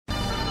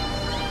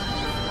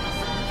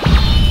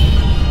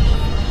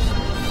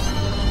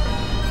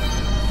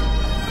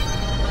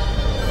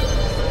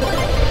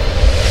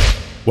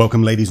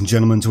Welcome ladies and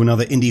gentlemen to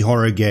another indie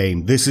horror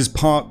game. This is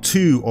part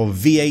 2 of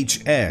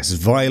VHS,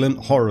 Violent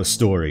Horror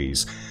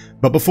Stories.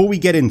 But before we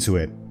get into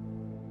it,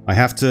 I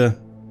have to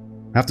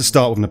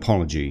start with an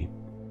apology.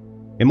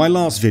 In my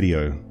last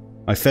video,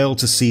 I failed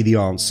to see the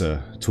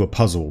answer to a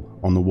puzzle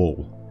on the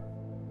wall.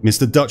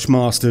 Mr. Dutch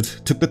Mastered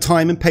took the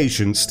time and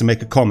patience to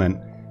make a comment,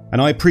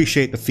 and I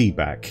appreciate the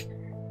feedback.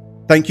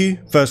 Thank you,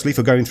 firstly,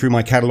 for going through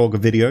my catalogue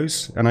of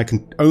videos, and I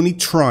can only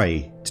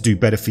try to do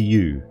better for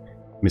you,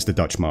 Mr.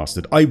 Dutch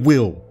Mastered. I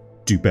will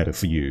do better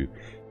for you.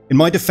 In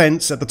my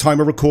defense, at the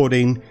time of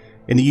recording,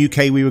 in the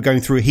UK we were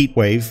going through a heat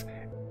wave,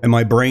 and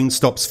my brain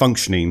stops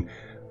functioning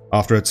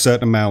after a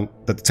certain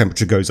amount that the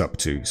temperature goes up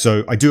to.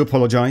 So I do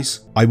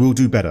apologise. I will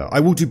do better.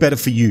 I will do better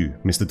for you,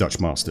 Mr. Dutch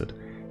Mastered.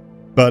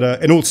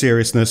 But in all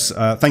seriousness,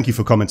 thank you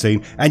for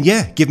commenting. And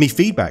yeah, give me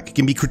feedback.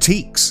 Give me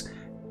critiques.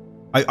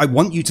 I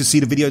want you to see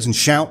the videos and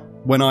shout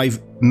when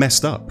I've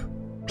messed up.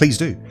 Please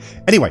do.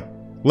 Anyway,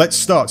 let's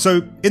start.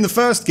 So in the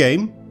first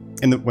game,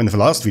 in the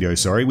last video,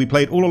 sorry, we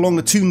played all along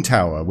the Toon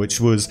Tower, which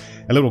was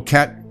a little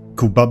cat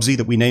called Bubsy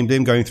that we named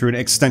him, going through an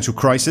existential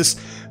crisis.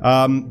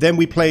 Then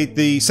we played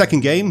the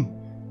second game.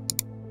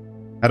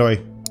 How do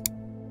I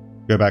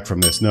go back from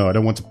this? No, I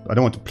don't want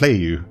to play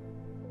you.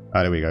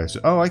 Ah, there we go.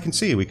 So, oh, I can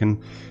see. We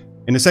can.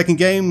 In the second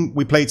game,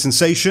 we played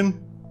Sensation,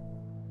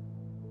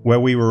 where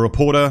we were a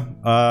reporter.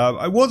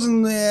 I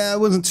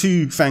wasn't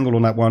too fangled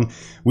on that one.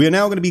 We are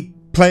now going to be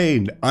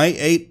playing I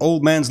Ate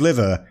Old Man's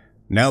Liver.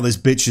 Now This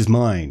Bitch Is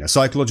Mine, a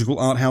psychological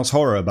art house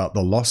horror about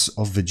the loss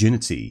of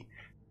virginity.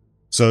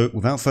 So,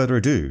 without further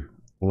ado,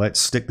 let's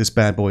stick this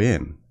bad boy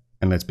in,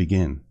 and let's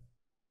begin.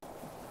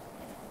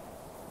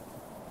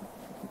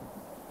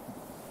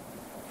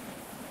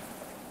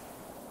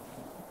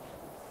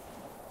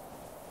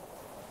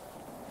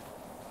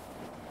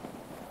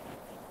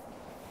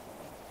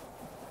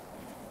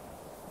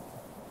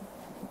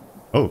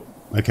 Oh,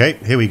 okay,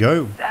 here we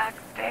go.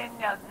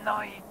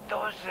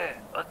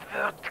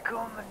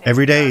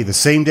 Every day, the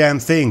same damn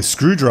thing.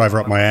 Screwdriver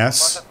up my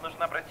ass.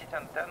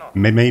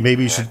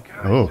 Maybe you should...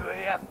 Oh.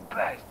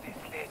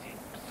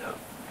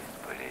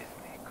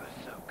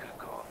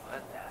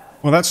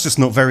 Well, that's just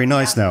not very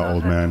nice now,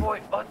 old man.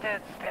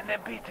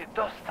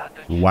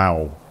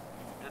 Wow.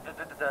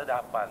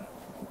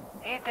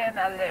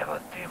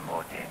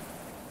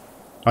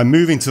 I'm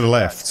moving to the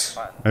left.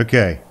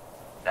 Okay.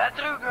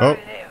 Oh.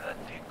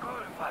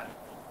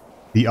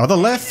 The other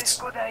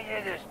left?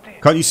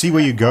 Can't you see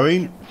where you're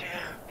going?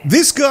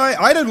 This guy?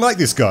 I don't like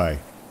this guy.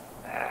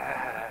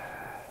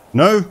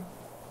 No?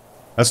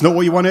 That's not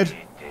what you wanted?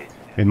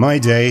 In my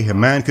day, a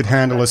man could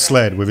handle a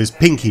sled with his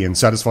pinky and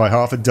satisfy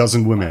half a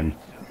dozen women.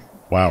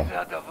 Wow.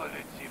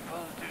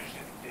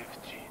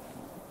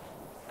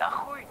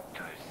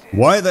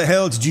 Why the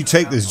hell did you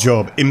take this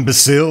job,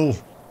 imbecile?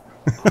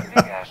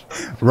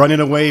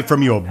 Running away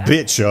from your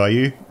bitch, are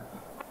you?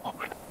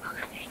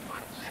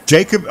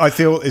 Jacob, I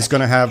feel, is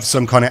going to have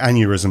some kind of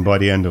aneurysm by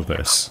the end of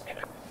this.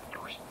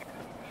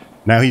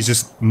 Now he's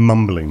just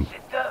mumbling.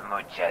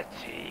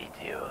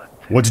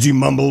 What did you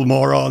mumble,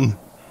 moron?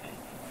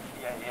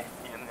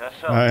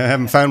 I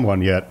haven't found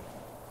one yet.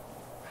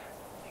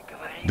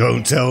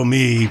 Don't tell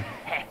me.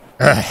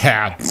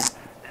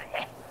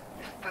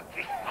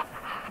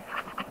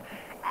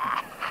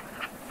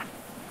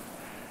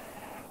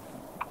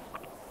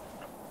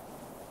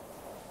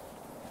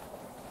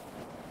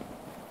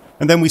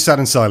 And then we sat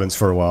in silence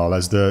for a while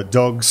as the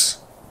dogs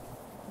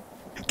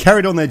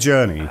carried on their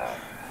journey.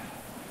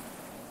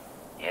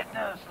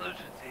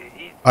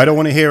 I don't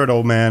want to hear it,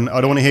 old man. I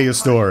don't want to hear your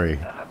story.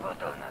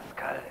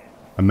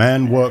 A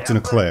man worked in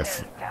a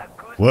cliff.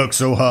 Worked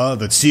so hard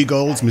that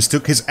seagulls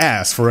mistook his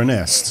ass for a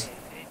nest.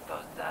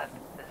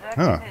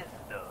 Huh.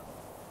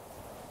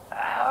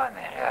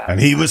 And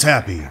he was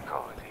happy.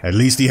 At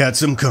least he had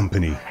some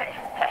company.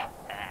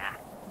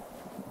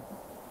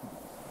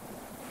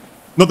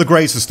 Not the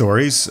greatest of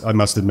stories, I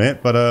must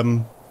admit, but,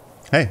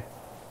 hey.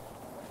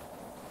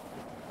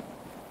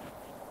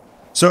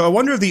 So I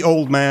wonder if the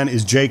old man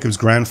is Jacob's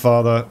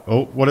grandfather.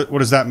 Oh, what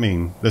does that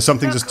mean? There's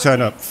something just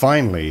turned up,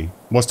 finally.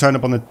 What's turned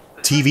up on the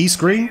TV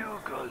screen?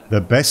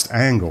 The best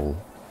angle.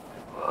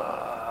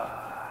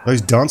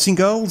 Those dancing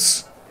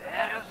girls?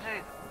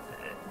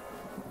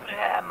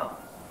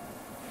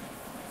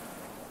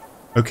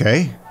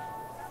 Okay.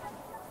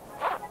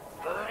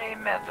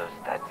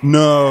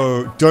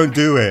 No, don't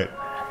do it.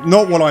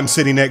 Not while I'm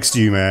sitting next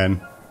to you, man.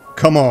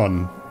 Come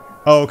on.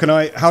 Oh,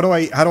 how do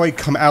I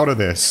come out of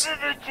this?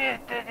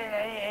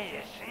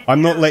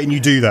 I'm not letting you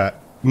do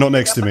that. Not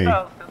next to me.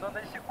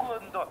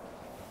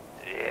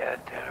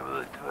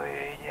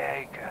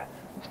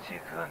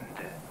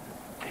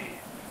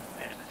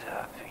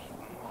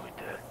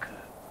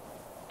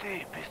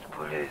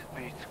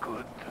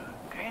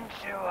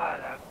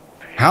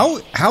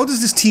 How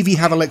does this TV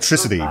have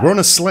electricity? We're on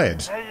a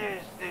sled.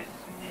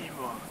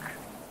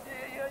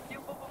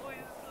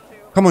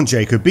 Come on,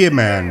 Jacob, be a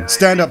man.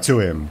 Stand up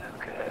to him.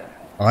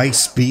 I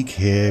speak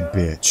here,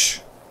 bitch.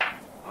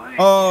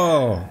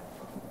 Oh.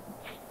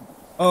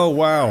 Oh,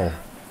 wow.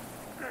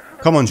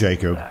 Come on,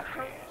 Jacob.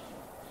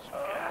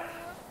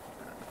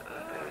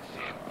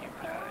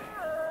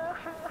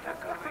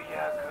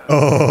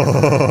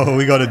 Oh,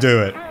 we gotta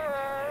do it.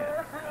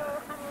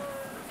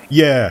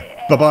 Yeah.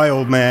 Bye-bye,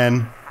 old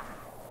man.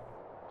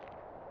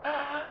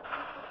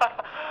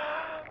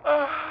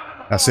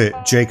 That's it.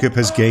 Jacob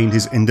has gained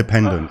his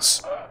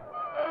independence.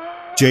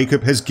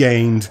 Jacob has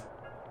gained...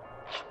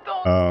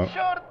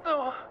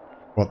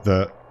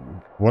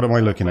 What am I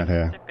looking at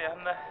here?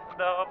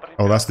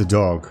 Oh, that's the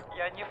dog.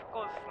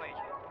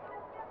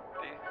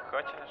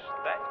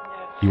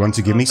 You want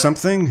to give me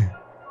something?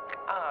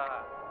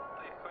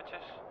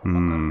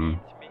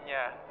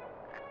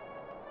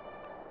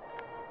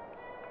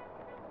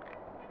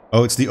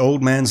 Oh, it's the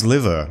old man's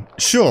liver.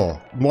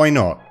 Sure, why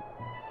not?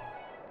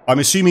 I'm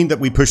assuming that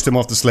we pushed him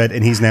off the sled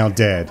and he's now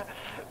dead.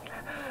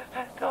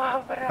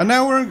 And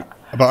now we're...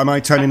 But am I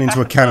turning into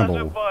a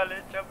cannibal?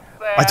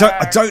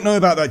 I don't know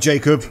about that,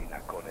 Jacob.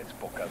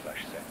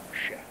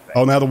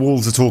 Oh, now the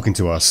wolves are talking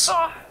to us.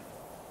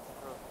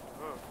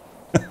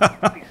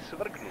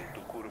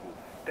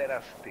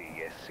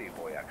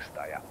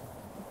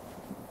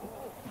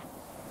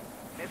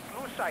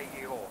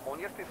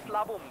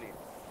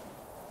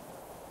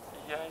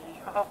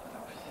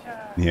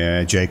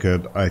 Yeah,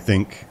 Jacob, I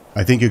think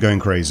you're going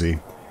crazy.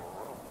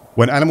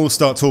 When animals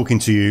start talking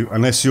to you,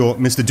 unless you're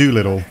Mr.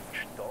 Doolittle,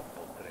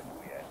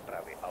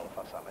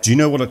 do you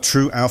know what a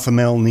true alpha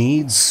male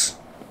needs?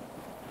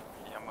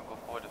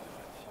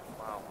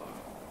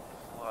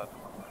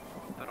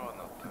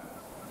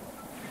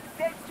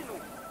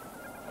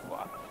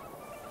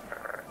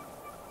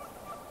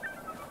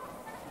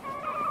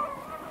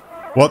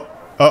 What?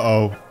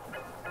 Uh-oh.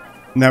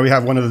 Now we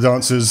have one of the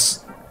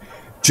dancers.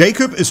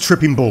 Jacob is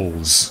tripping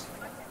balls.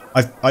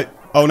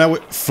 Oh, now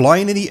we're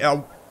flying in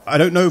the... I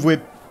don't know if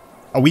we're...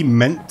 Are we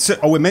meant to...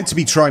 Oh, we're meant to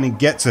be trying to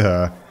get to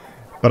her.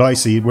 But I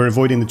see, we're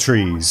avoiding the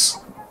trees.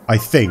 I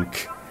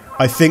think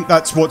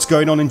that's what's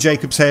going on in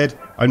Jacob's head.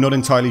 I'm not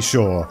entirely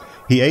sure.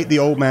 He ate the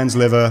old man's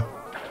liver.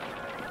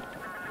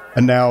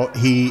 And now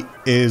he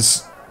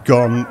is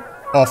gone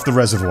off the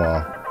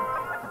reservoir.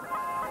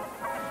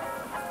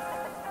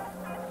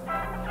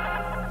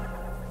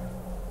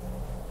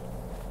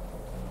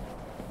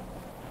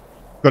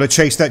 Gotta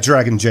chase that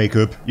dragon,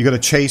 Jacob. You gotta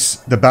chase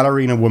the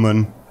ballerina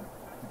woman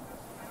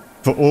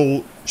for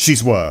all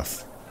she's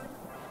worth.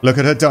 Look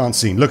at her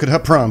dancing. Look at her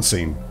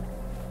prancing.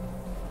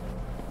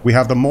 We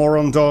have the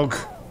moron dog,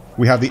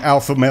 we have the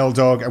alpha male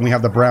dog, and we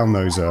have the brown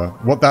noser.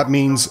 What that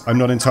means, I'm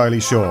not entirely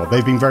sure.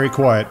 They've been very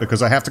quiet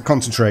because I have to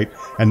concentrate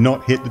and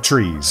not hit the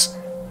trees.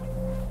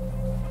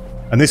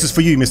 And this is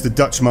for you, Mr.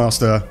 Dutch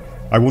Master.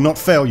 I will not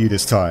fail you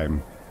this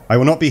time. I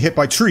will not be hit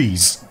by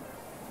trees.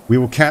 We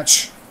will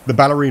catch the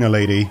ballerina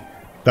lady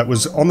that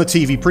was on the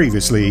TV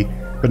previously,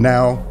 but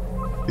now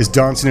is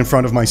dancing in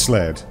front of my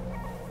sled.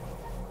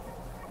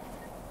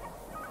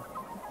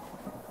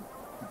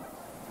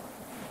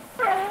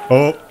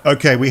 Oh,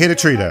 okay, we hit a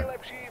tree there.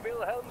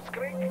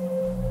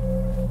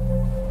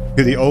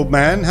 The old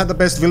man had the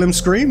best Willem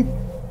scream?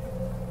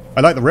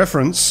 I like the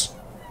reference.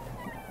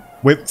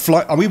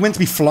 Are we meant to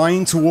be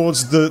flying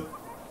towards the...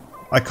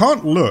 I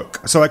can't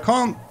look, so I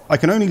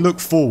can only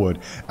look forward,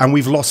 and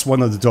we've lost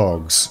one of the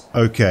dogs.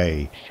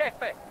 Okay.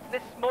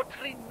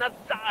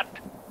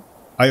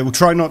 I will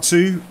try not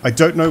to. I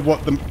don't know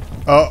what the...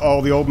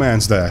 oh, the old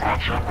man's there.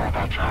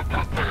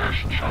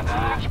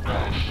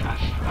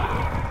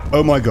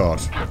 Oh my god.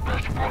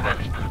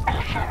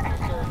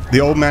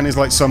 The old man is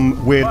like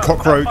some weird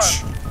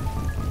cockroach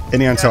in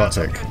the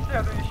Antarctic.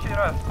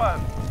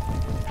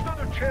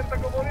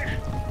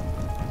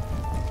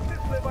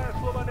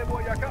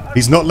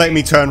 He's not letting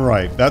me turn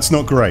right. That's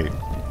not great.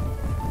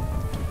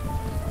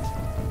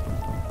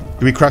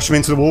 Do we crash him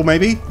into the wall,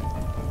 maybe?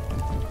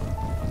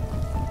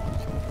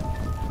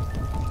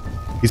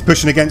 He's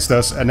pushing against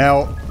us, and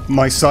now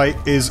my sight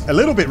is a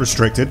little bit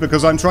restricted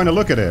because I'm trying to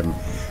look at him.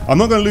 I'm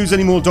not going to lose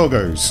any more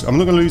doggos. I'm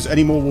not going to lose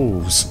any more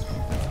wolves.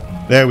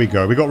 There we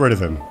go. We got rid of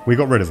him. We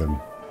got rid of him.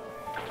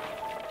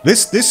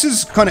 This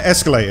is kind of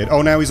escalated.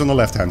 Oh, now he's on the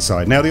left-hand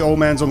side. Now the old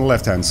man's on the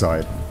left-hand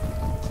side.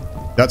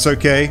 That's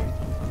okay.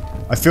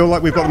 I feel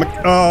like we've got them...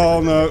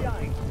 Oh, no.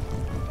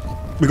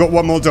 We got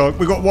one more dog.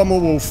 We got one more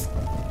wolf.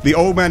 The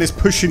old man is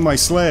pushing my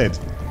sled.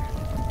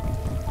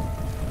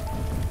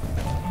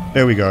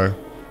 There we go.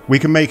 We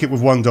can make it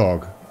with one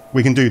dog.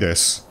 We can do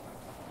this.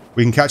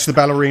 We can catch the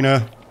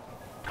ballerina.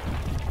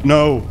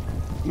 No.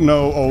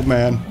 No, old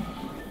man.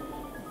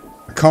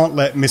 I can't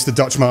let Mr.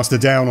 Dutch Master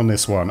down on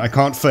this one. I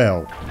can't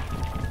fail.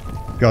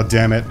 God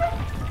damn it.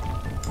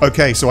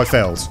 Okay, so I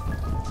failed.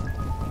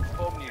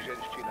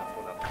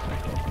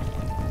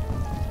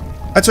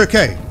 That's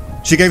okay.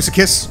 She gave us a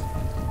kiss.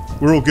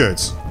 We're all good.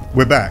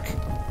 We're back.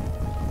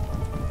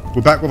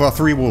 We're back with our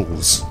 3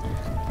 wolves.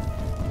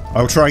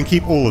 I'll try and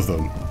keep all of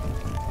them.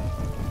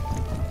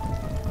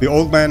 The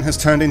old man has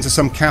turned into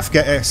some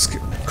Kafka-esque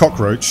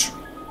cockroach.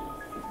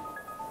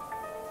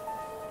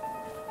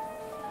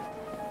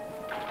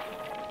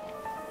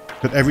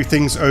 But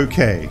everything's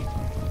okay.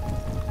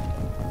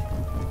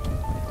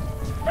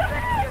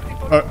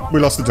 Oh, we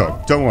lost the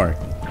dog. Don't worry.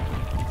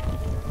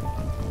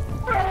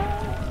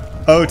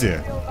 Oh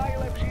dear.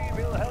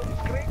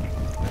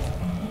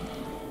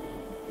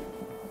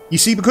 You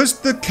see, because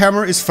the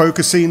camera is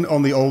focusing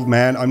on the old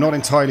man, I'm not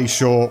entirely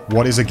sure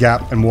what is a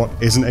gap and what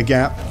isn't a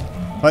gap.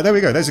 Like, there we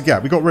go, there's a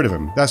gap. We got rid of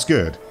him. That's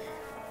good.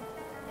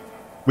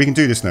 We can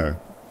do this now.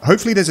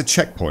 Hopefully there's a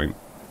checkpoint.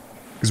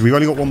 Because we've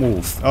only got one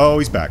wolf. Oh,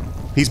 he's back.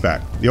 He's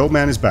back. The old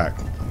man is back.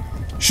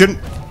 Shouldn't...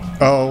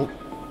 Oh.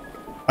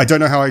 I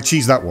don't know how I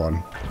cheesed that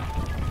one.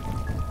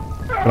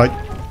 But I...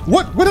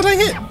 What? What did I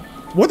hit?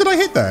 What did I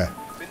hit there?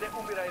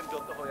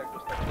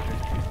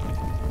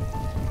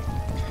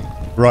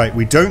 Right,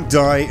 we don't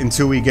die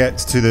until we get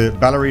to the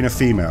ballerina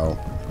female.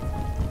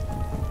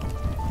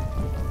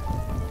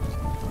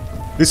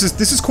 This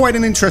is quite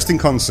an interesting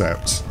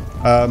concept.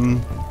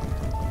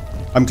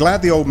 I'm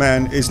glad the old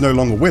man is no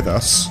longer with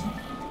us.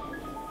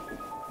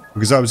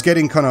 Because I was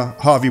getting kind of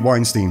Harvey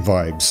Weinstein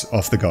vibes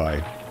off the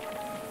guy.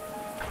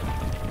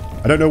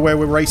 I don't know where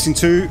we're racing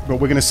to, but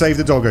we're going to save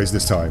the doggos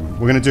this time.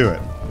 We're going to do it.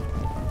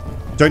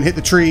 Don't hit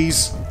the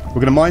trees. We're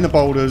going to mine the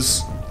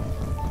boulders.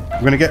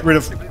 We're going to get rid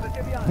of...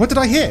 What did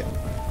I hit?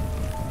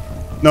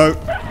 No.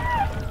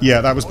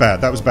 Yeah, that was bad.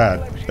 That was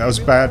bad. That was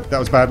bad. That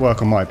was bad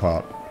work on my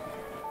part.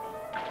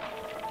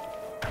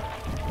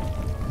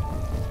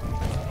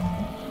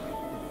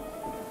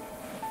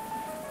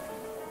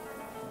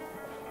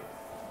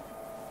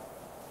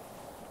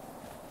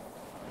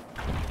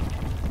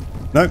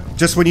 No,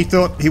 just when you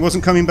thought he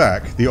wasn't coming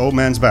back, the old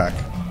man's back.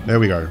 There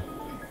we go.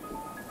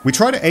 We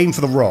try to aim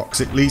for the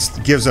rocks. At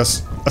least gives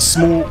us a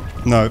small...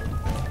 No.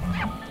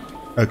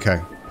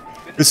 Okay.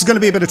 This is going to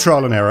be a bit of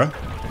trial and error.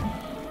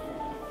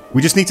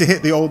 We just need to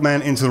hit the old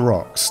man into the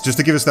rocks, just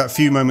to give us that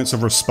few moments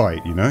of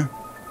respite, you know?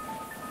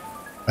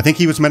 I think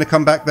he was meant to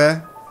come back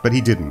there, but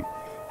he didn't.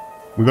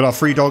 We've got our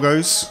 3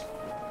 doggos.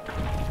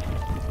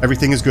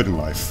 Everything is good in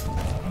life.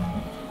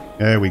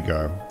 There we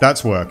go.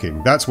 That's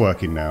working. That's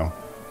working now.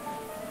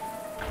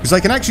 Because I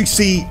can actually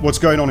see what's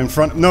going on in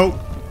front. No.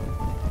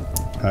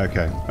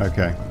 Okay,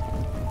 okay.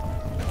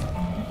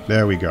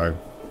 There we go.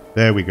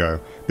 There we go.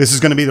 This is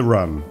going to be the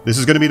run. This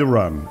is going to be the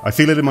run. I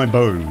feel it in my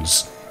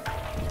bones.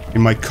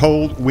 In my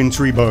cold,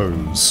 wintry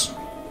bones.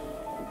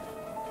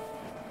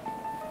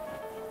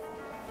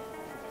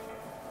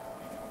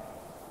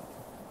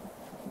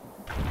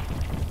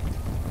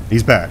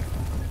 He's back.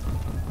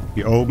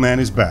 The old man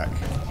is back.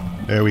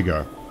 There we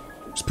go.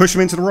 Just push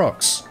him into the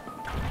rocks.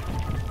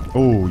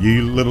 Oh,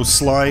 you little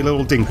sly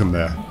little dinkum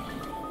there.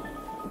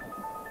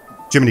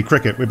 Jiminy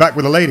Cricket, we're back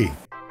with a lady.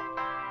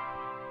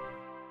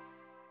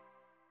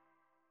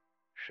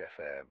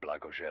 Szefie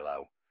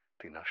blagożelał,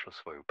 ty našel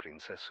svoju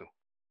princesu.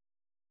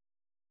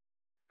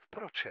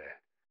 Proče?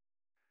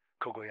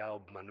 Kogo ja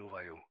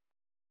obmanúvajú?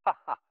 Ha,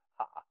 ha,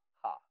 ha,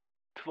 ha.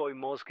 Tvoj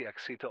mozg, jak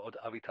si to od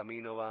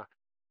avitaminova.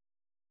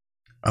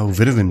 Oh,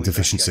 vitamin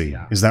deficiency.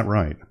 Is that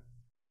right?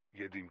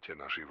 Jedím ťa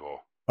naživo.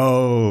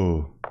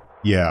 Oh,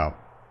 yeah.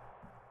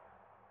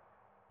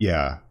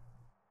 Yeah.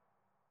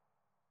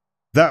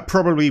 That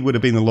probably would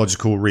have been the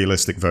logical,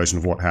 realistic version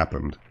of what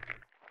happened.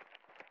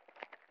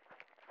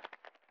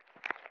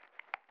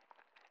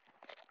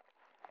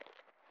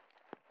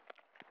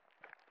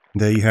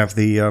 There you have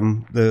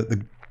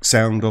the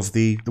sound of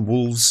the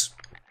wolves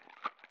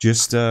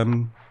just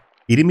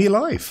eating me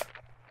alive.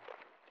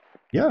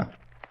 Yeah.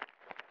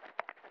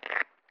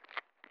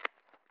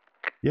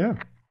 Yeah.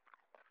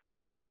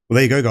 Well,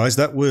 there you go, guys.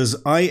 That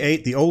was I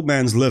ate the old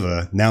man's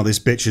liver. Now this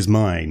bitch is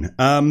mine.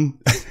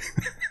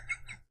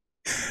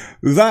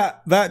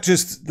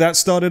 That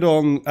started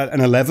on at an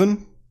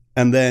 11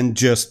 and then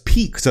just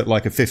peaked at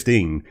like a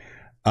 15.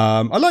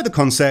 I like the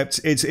concept.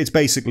 It's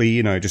basically,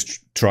 you know, just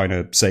trying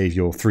to save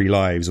your 3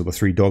 lives or the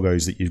 3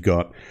 doggos that you've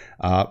got,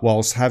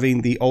 whilst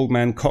having the old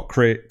man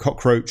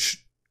cockroach,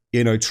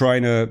 you know,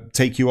 trying to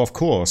take you off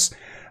course.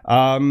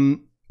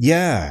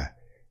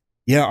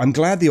 Yeah, I'm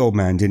glad the old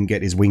man didn't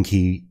get his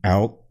winky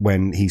out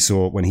when he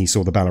saw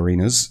the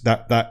ballerinas.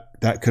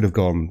 That could have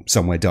gone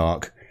somewhere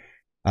dark.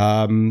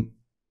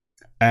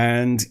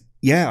 And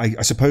yeah,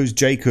 I suppose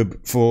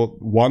Jacob, for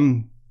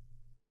one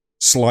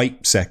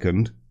slight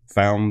second,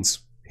 found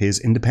his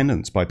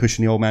independence by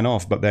pushing the old man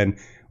off, but then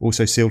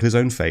also sealed his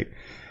own fate.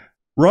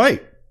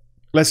 Right,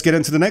 let's get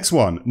into the next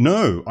one.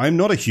 No, I'm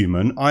not a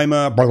human. I'm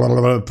a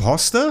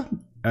imposter.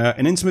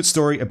 An intimate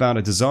story about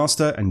a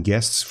disaster and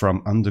guests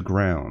from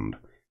underground.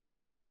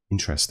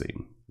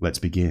 Interesting. Let's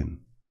begin.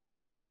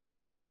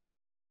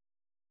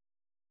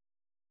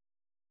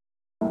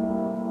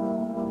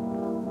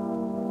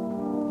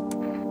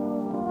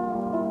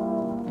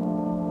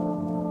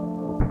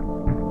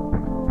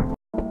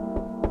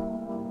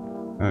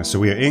 So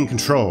we are in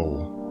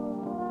control.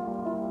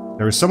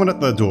 There is someone at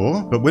the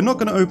door, but we're not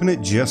going to open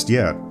it just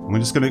yet. We're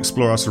just going to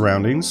explore our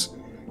surroundings.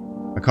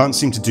 I can't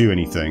seem to do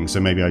anything, so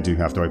maybe I do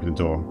have to open the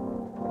door.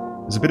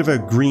 There's a bit of a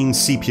green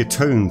sepia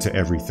tone to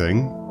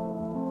everything.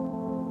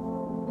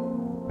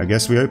 I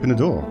guess we open the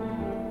door.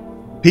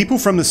 People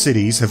from the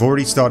cities have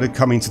already started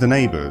coming to the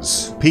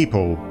neighbors.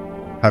 People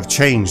have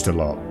changed a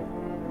lot.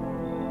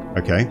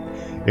 Okay?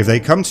 If they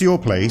come to your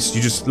place,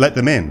 you just let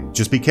them in.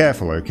 Just be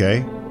careful,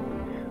 okay?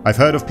 I've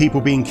heard of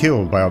people being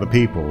killed by other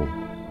people.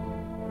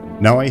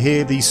 Now I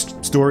hear these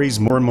stories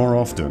more and more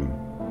often.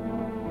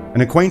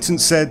 An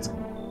acquaintance said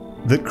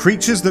that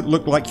creatures that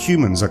look like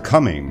humans are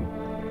coming.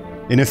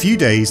 In a few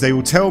days, they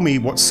will tell me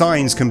what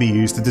signs can be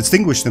used to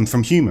distinguish them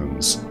from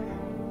humans.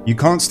 You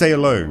can't stay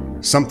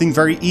alone. Something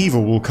very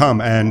evil will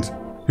come and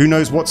who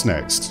knows what's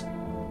next.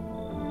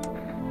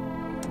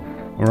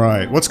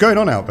 Alright, what's going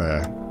on out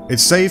there?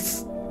 It's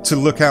safe to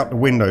look out the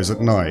windows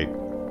at night,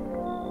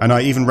 and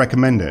I even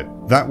recommend it.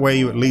 That way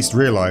you at least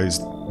realise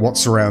what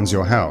surrounds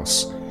your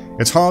house.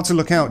 It's hard to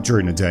look out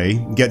during the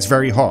day. It gets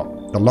very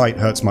hot. The light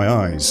hurts my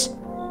eyes.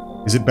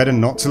 Is it better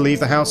not to leave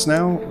the house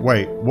now?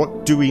 Wait,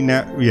 what do we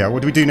now? Yeah,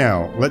 what do we do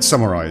now? Let's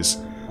summarise.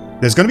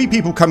 There's going to be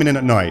people coming in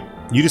at night.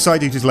 You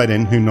decide who to let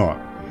in, who not.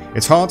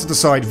 It's hard to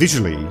decide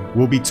visually.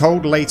 We'll be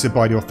told later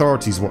by the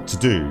authorities what to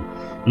do.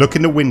 Look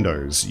in the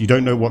windows. You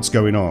don't know what's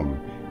going on.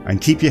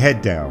 And keep your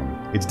head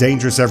down. It's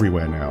dangerous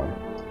everywhere now.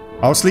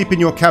 I'll sleep in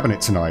your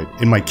cabinet tonight.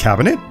 In my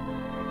cabinet?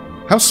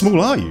 How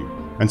small are you?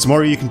 And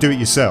tomorrow you can do it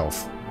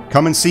yourself.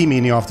 Come and see me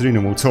in the afternoon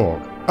and we'll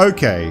talk.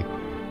 Okay.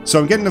 So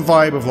I'm getting the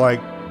vibe of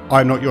like,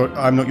 I'm not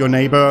your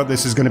neighbor.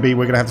 This is going to be,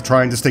 we're going to have to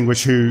try and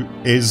distinguish who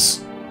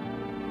is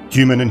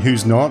human and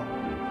who's not.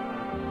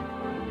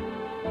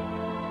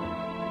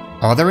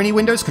 Are there any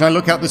windows? Can I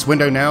look out this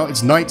window now?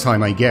 It's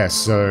nighttime, I guess,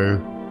 so...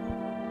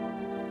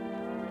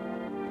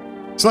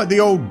 It's like the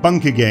old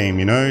bunker game,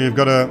 you know? You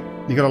gotta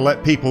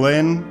let people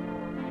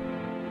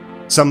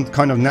in. Some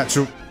kind of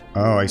natural...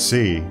 Oh, I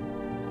see.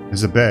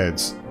 There's a bed.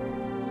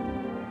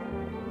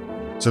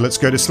 So let's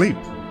go to sleep.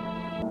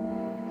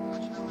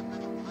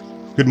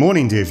 Good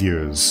morning, dear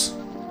viewers.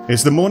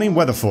 It's the morning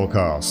weather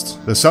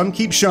forecast. The sun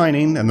keeps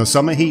shining and the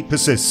summer heat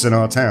persists in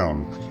our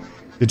town.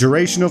 The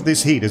duration of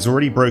this heat has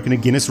already broken a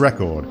Guinness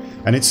record,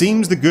 and it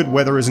seems the good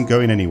weather isn't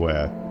going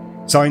anywhere.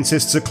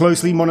 Scientists are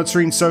closely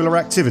monitoring solar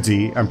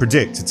activity and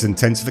predict its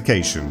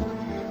intensification.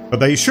 But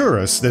they assure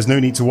us there's no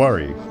need to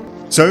worry.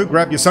 So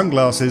grab your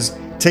sunglasses,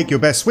 take your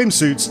best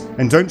swimsuits,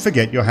 and don't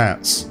forget your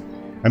hats.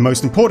 And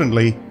most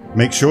importantly,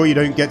 make sure you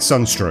don't get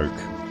sunstroke.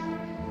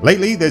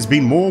 Lately, there's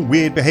been more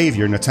weird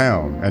behavior in the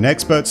town, and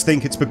experts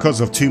think it's because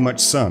of too much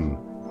sun.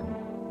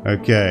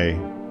 Okay.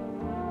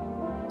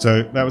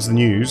 So, that was the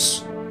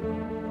news.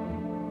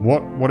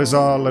 What is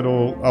our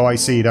little... Oh, I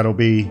see, that'll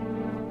be...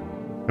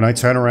 Can I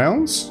turn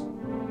around?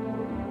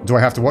 Do I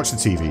have to watch the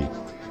TV?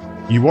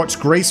 You watch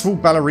graceful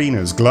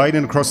ballerinas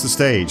gliding across the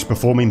stage,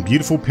 performing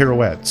beautiful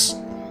pirouettes.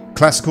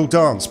 Classical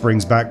dance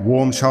brings back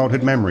warm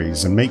childhood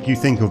memories and make you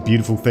think of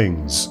beautiful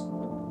things.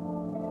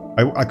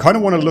 I kind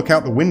of want to look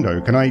out the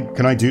window. Can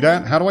I do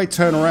that? How do I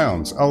turn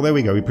around? Oh, there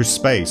we go. We push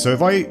space. So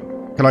if I...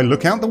 Can I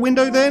look out the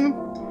window then?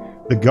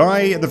 The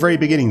guy at the very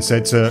beginning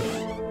said to...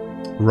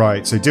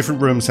 Right, so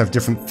different rooms have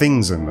different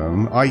things in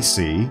them. I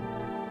see.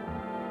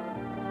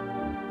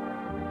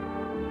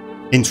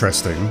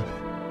 Interesting.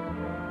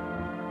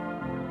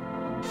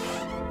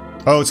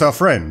 Oh, it's our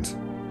friend.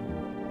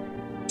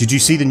 Did you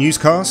see the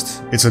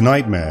newscast? It's a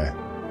nightmare.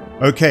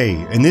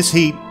 Okay, in this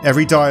heat,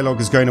 every dialogue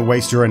is going to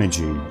waste your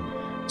energy.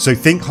 So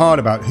think hard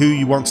about who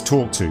you want to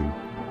talk to.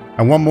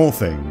 And one more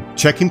thing,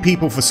 checking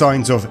people for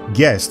signs of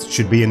guest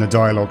should be in the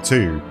dialogue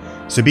too,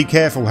 so be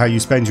careful how you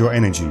spend your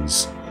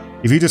energies.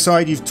 If you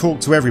decide you've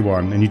talked to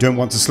everyone and you don't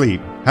want to sleep,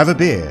 have a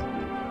beer.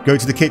 Go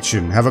to the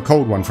kitchen, have a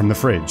cold one from the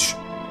fridge.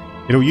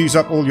 It'll use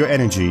up all your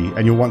energy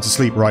and you'll want to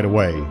sleep right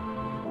away.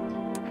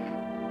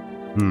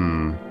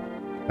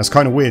 That's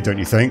kind of weird, don't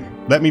you think?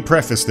 Let me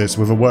preface this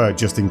with a word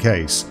just in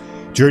case.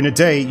 During the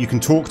day, you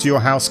can talk to your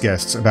house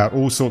guests about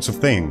all sorts of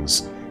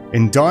things.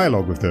 In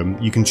dialogue with them,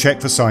 you can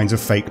check for signs of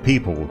fake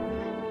people.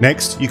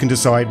 Next, you can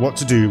decide what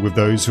to do with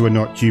those who are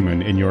not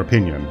human in your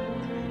opinion.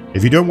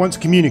 If you don't want to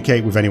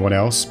communicate with anyone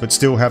else, but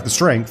still have the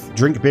strength,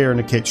 drink beer in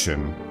the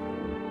kitchen.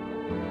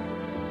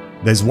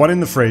 There's one in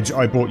the fridge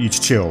I bought you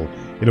to chill.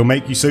 It'll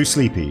make you so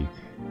sleepy.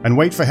 And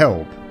wait for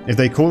help. If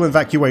they call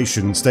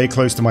evacuation, stay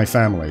close to my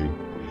family.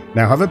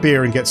 Now have a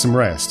beer and get some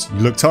rest. You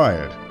look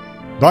tired.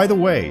 By the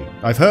way,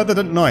 I've heard that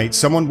at night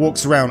someone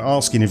walks around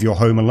asking if you're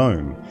home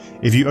alone.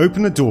 If you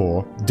open the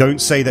door, don't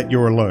say that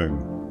you're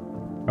alone.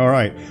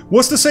 Alright,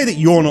 what's to say that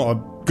you're not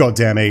a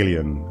goddamn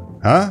alien?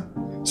 Huh?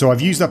 So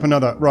I've used up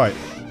another... Right,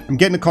 I'm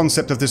getting the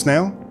concept of this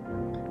now.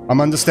 I'm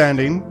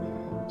understanding.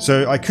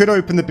 So I could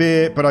open the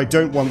beer, but I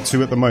don't want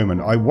to at the moment.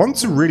 I want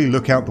to really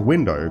look out the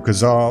window,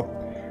 because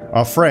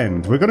our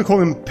friend, we're going to call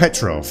him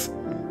Petrov.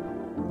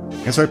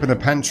 Let's open the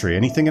pantry.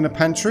 Anything in the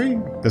pantry?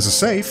 There's a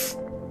safe.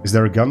 Is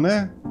there a gun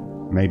there?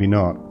 Maybe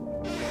not.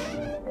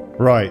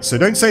 Right, so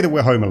don't say that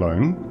we're home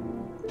alone.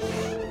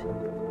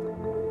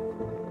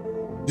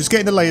 Just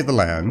getting the lay of the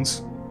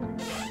land.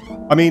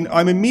 I mean,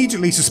 I'm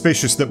immediately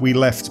suspicious that we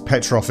left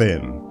Petrov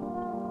in.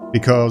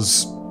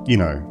 Because, you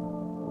know,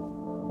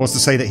 what's to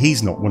say that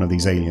he's not one of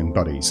these alien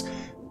buddies?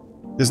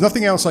 There's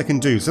nothing else I can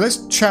do, so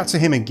let's chat to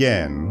him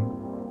again.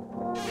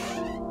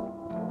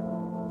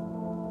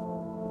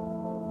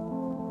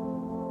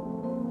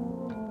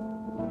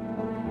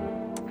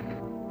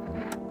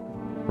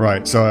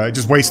 Right, so I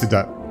just wasted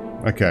that.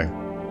 Okay.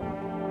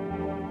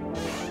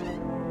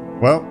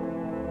 Well,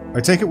 I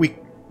take it we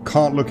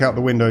can't look out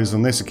the windows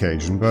on this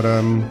occasion, but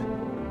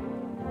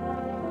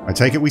I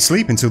take it we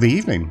sleep until the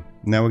evening.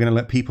 Now we're going to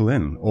let people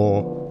in.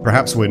 Or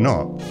perhaps we're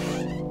not.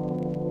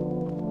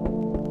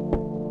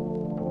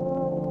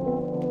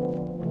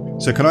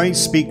 So can I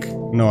speak?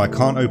 No, I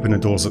can't open the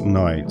doors at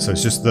night. So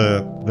it's just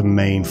the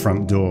main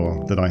front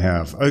door that I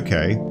have.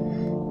 Okay.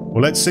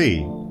 Well, let's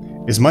see.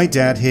 Is my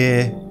dad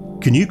here?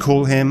 Can you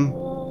call him?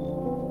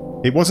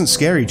 It wasn't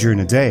scary during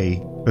the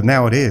day, but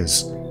now it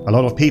is. A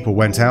lot of people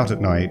went out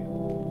at night.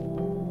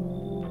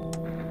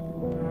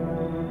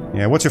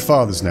 Yeah, what's your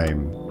father's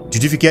name?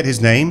 Did you forget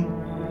his name?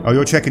 Oh,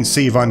 you're checking to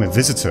see if I'm a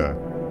visitor.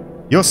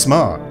 You're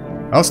smart.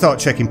 I'll start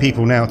checking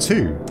people now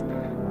too.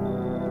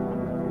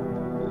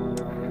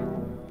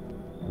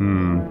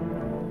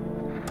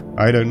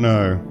 I don't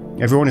know.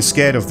 Everyone is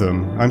scared of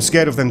them. I'm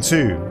scared of them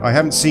too. I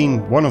haven't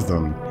seen one of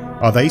them.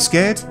 Are they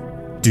scared?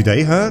 Do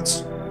they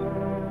hurt?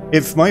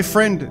 If my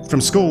friend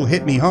from school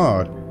hit me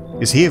hard,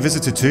 is he a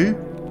visitor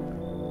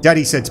too?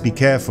 Daddy said to be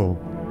careful.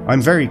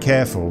 I'm very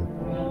careful.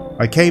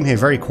 I came here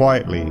very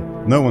quietly.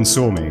 No one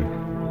saw me.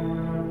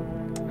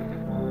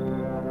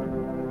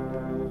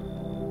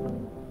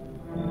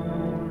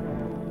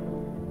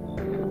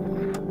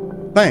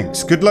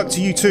 Thanks. Good luck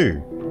to you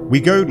too. We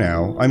go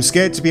now. I'm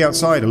scared to be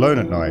outside alone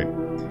at night.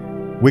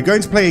 We're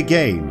going to play a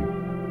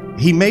game.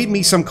 He made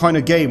me some kind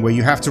of game where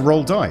you have to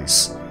roll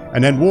dice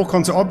and then walk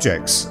onto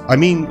objects. I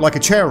mean, like a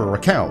chair or a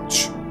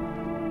couch.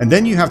 And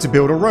then you have to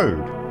build a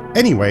road.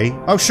 Anyway,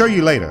 I'll show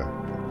you later.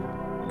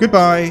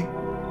 Goodbye.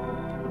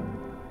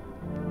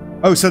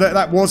 Oh, so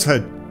that was her.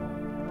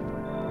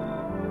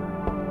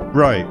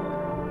 Right.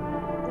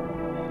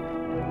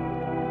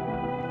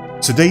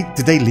 So did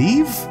they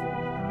leave?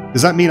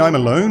 Does that mean I'm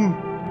alone?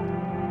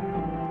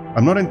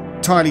 I'm not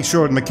entirely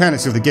sure of the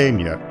mechanics of the game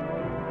yet.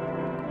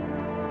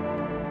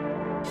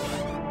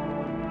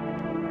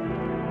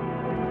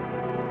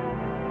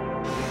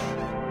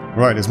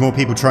 Right, there's more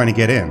people trying to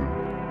get in.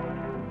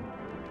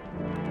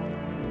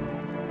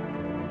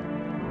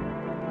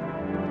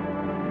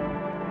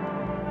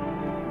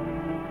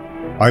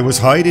 I was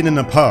hiding in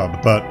a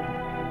pub, but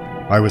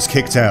I was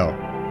kicked out.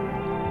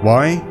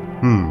 Why?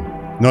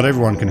 Not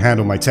everyone can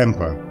handle my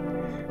temper.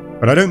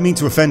 But I don't mean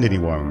to offend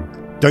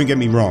anyone. Don't get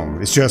me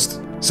wrong, it's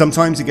just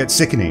sometimes it gets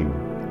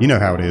sickening. You know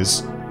how it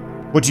is.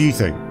 What do you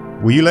think?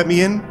 Will you let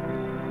me in?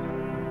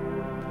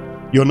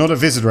 You're not a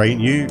visitor,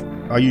 ain't you?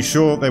 Are you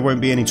sure there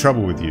won't be any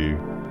trouble with you?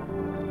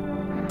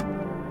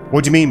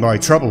 What do you mean by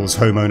troubles,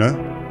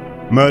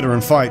 homeowner? Murder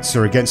and fights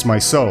are against my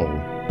soul,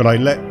 but I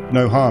let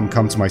no harm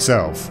come to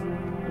myself.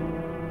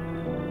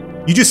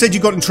 You just said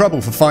you got in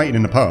trouble for fighting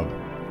in the pub.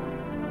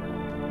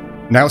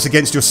 Now it's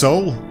against your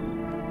soul?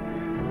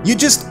 You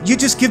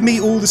just give me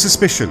all the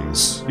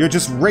suspicions. You're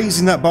just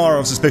raising that bar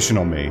of suspicion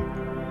on me.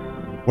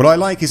 What I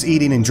like is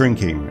eating and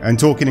drinking, and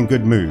talking in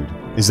good mood.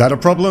 Is that a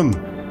problem?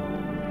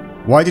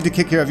 Why did he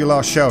kick you out of your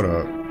last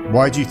shelter?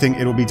 Why do you think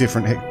it'll be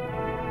different here?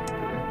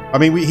 I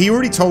mean, he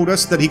already told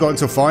us that he got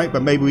into a fight,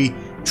 but maybe we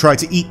tried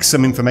to eke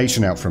some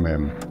information out from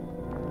him.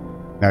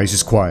 Now he's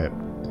just quiet.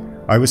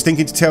 I was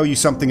thinking to tell you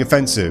something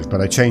offensive, but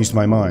I changed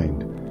my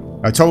mind.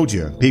 I told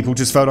you, people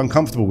just felt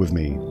uncomfortable with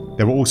me.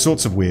 There were all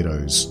sorts of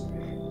weirdos.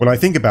 When I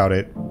think about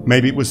it,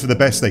 maybe it was for the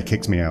best they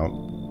kicked me out.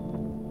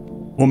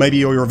 Or maybe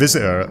you're a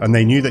visitor, and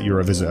they knew that you're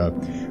a visitor.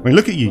 I mean,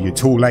 look at you, you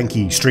tall,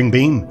 lanky string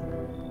bean.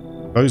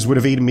 Those would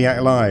have eaten me out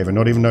alive and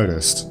not even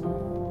noticed.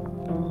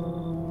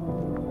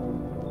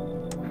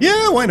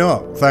 Yeah, why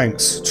not?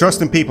 Thanks.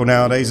 Trust in people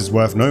nowadays is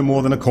worth no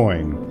more than a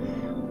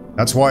coin.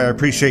 That's why I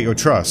appreciate your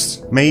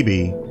trust.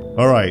 Maybe.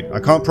 Alright, I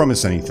can't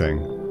promise anything.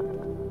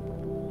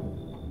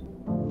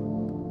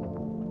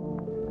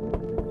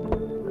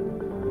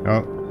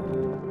 Oh.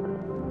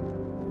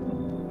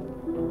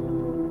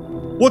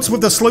 What's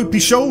with the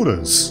slopey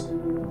shoulders?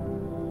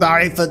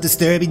 Sorry for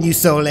disturbing you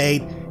so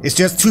late. It's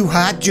just too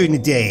hot during the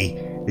day.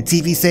 The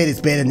TV said it's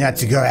better not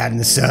to go out in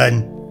the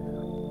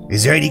sun.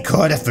 Is there any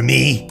quarter for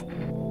me?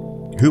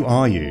 Who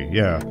are you?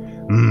 Yeah.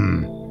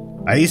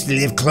 I used to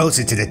live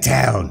closer to the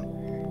town.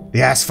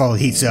 The asphalt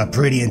heats up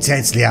pretty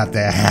intensely out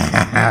there.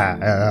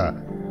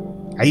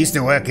 I used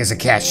to work as a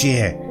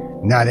cashier.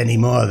 Not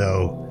anymore,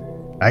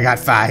 though. I got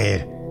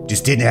fired.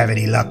 Just didn't have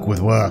any luck with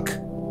work.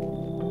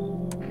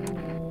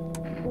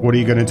 What are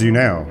you gonna do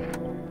now?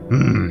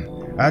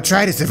 I'll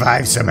try to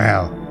survive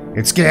somehow.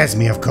 It scares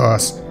me, of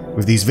course,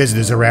 with these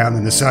visitors around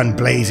and the sun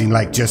blazing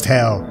like just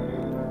hell.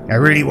 I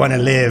really want to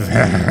live.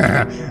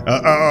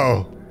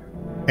 Uh-oh.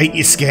 Ain't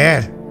you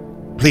scared?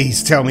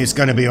 Please tell me it's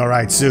gonna be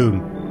alright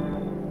soon.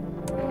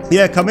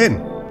 Yeah, come in.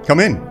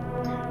 Come in.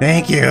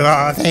 Thank you.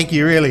 Oh, thank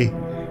you, really.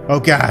 Oh,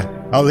 God.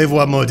 I'll live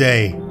one more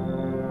day.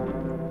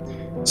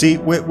 See,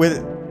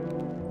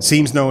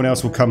 seems no one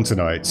else will come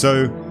tonight,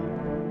 so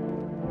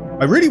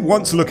I really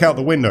want to look out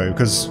the window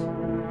because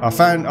our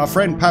friend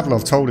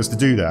Pavlov told us to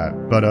do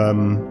that, but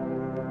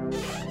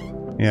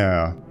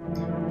yeah.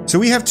 So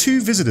we have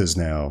two visitors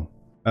now.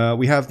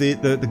 We have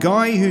the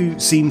guy who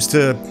seems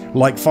to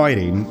like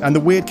fighting and the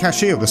weird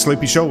cashier with the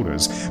slopey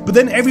shoulders. But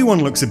then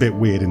everyone looks a bit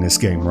weird in this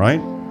game,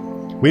 right?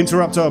 We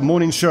interrupt our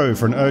morning show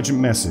for an urgent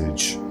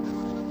message.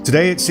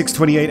 Today at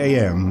 6:28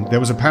 AM, there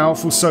was a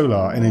powerful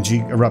solar energy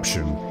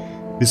eruption.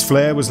 This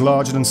flare was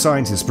larger than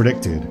scientists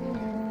predicted.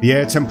 The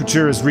air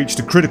temperature has reached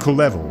a critical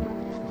level.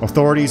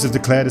 Authorities have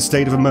declared a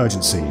state of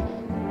emergency.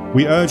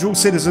 We urge all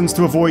citizens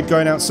to avoid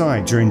going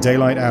outside during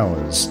daylight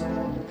hours.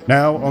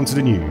 Now, onto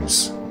the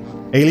news.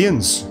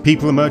 Aliens?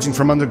 People emerging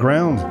from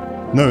underground?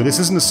 No, this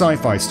isn't a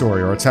sci-fi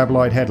story or a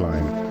tabloid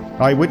headline.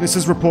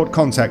 Eyewitnesses report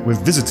contact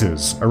with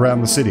visitors around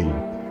the city.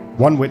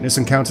 One witness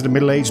encountered a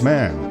middle-aged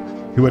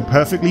man who had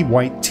perfectly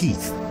white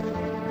teeth.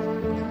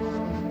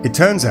 It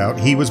turns out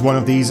he was one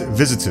of these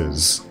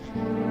visitors.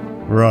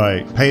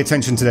 Right, pay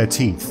attention to their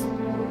teeth.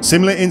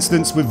 Similar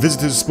incidents with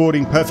visitors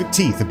sporting perfect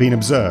teeth have been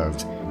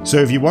observed, so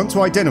if you want to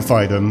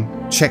identify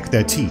them, check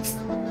their teeth.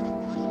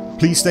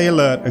 Please stay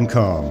alert and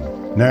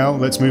calm. Now,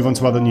 let's move on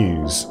to other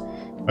news.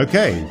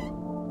 Okay,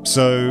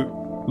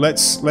 so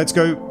let's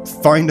go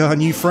find our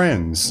new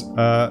friends.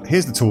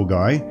 Here's the tall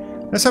guy.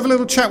 Let's have a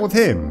little chat with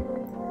him.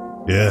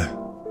 Yeah,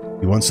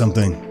 you want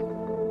something?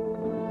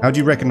 How do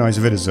you recognize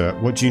a visitor?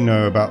 What do you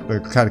know about the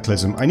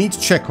cataclysm? I need to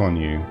check on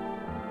you.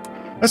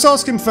 Let's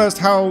ask him first,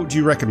 how do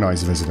you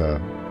recognize a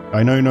visitor?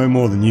 I know no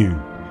more than you.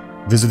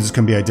 Visitors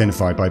can be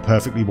identified by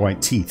perfectly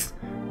white teeth.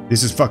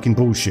 This is fucking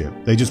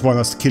bullshit. They just want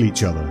us to kill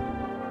each other.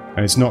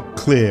 And it's not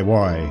clear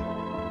why.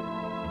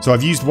 So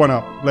I've used one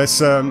up.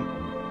 Let's, I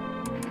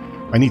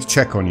need to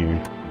check on you.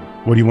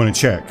 What do you want to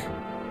check?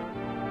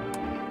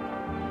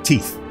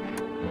 Teeth.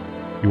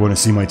 You want to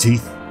see my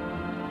teeth?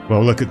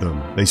 Well, look at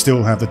them. They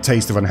still have the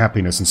taste of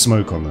unhappiness and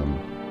smoke on them.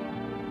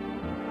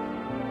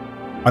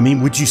 I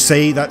mean, would you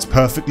say that's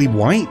perfectly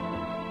white?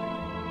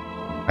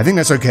 I think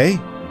that's okay.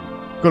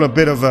 Got a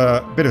bit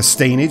of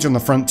stainage on the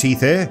front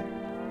teeth here.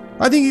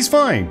 I think he's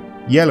fine.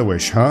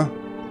 Yellowish, huh?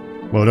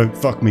 Well, don't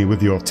fuck me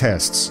with your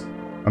tests.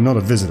 I'm not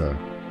a visitor.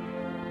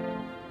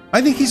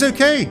 I think he's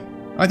okay.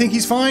 I think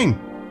he's fine.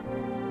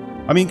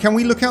 I mean, can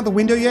we look out the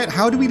window yet?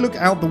 How do we look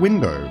out the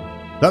window?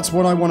 That's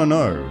what I want to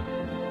know.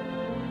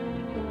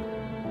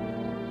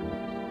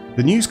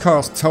 The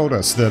newscast told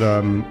us that,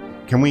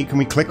 can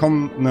we click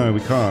on... No, we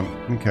can't.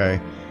 Okay.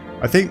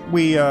 I think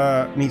we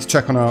need to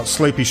check on our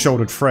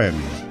slopey-shouldered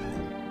friend.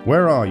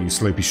 Where are you,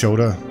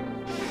 slopey-shoulder?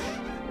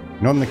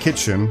 Not in the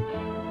kitchen.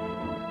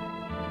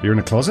 You're in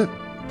the closet?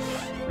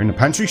 You're in the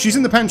pantry? She's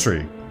in the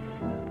pantry.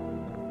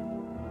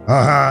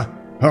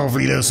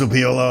 Hopefully this will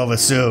be all over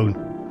soon.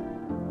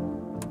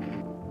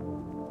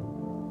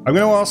 I'm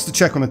going to ask to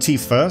check on the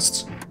teeth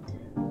first.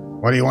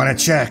 What do you want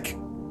to check?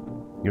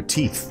 Your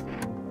teeth.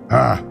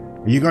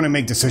 Are you going to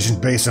make decisions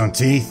based on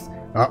teeth?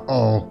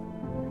 Uh-oh.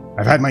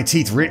 I've had my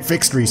teeth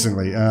fixed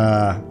recently.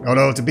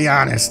 Although, to be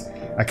honest,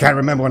 I can't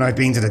remember when I've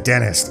been to the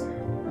dentist.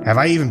 Have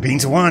I even been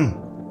to one?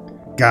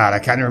 God, I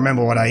can't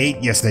remember what I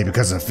ate yesterday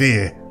because of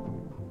fear.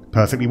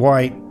 Perfectly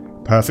white.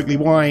 Perfectly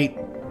white.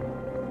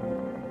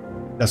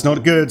 That's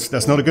not good.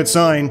 That's not a good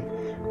sign.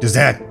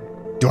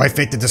 Do I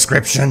fit the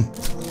description?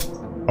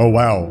 Oh,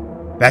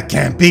 wow. That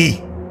can't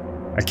be.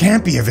 I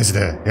can't be a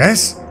visitor,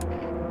 yes?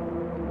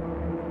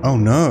 Oh,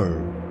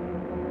 no.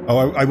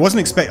 Oh, I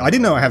wasn't expecting... I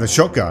didn't know I had a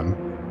shotgun.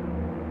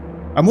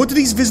 And what do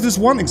these visitors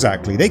want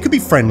exactly? They could be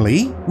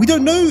friendly. We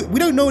don't know. We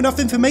don't know enough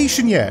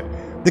information yet.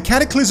 The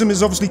cataclysm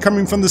is obviously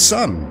coming from the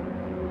sun.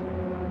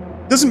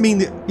 Doesn't mean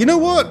that... You know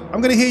what?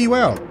 I'm going to hear you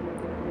out.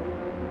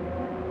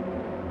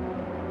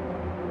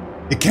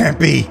 It can't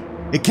be.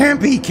 It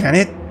can't be, can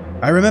it?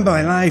 I remember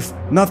my life.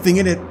 Nothing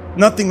in it.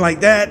 Nothing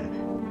like that.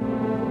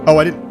 Oh,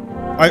 I didn't...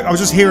 I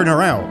was just hearing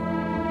her out.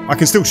 I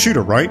can still shoot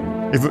her, right?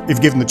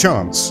 If given the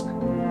chance.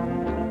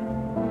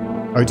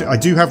 I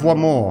do have one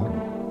more.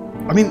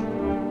 I mean...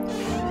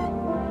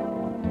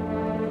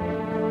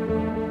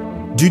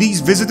 Do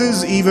these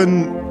visitors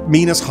even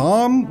mean us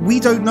harm? We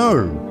don't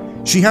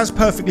know. She has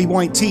perfectly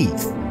white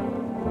teeth.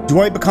 Do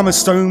I become a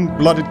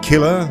stone-blooded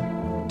killer?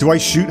 Do I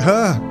shoot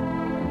her?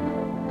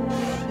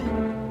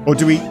 Or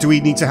do we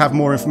need to have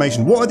more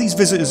information? What are these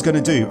visitors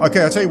going to do?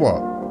 Okay, I'll tell you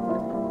what.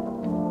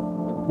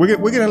 We're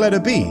going to let her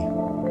be.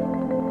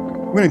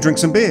 We're going to drink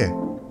some beer.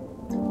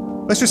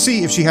 Let's just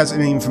see if she has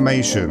any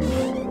information.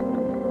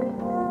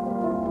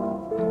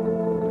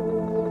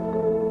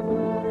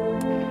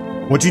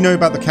 What do you know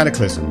about the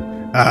cataclysm?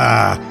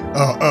 I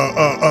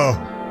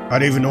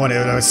don't even know what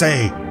I would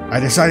say. I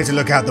decided to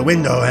look out the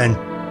window and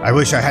I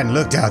wish I hadn't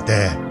looked out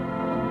there.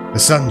 The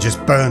sun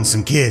just burned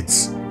some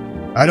kids.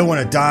 I don't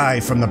want to die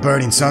from the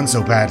burning sun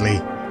so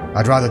badly.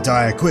 I'd rather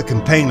die a quick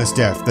and painless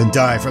death than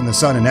die from the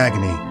sun in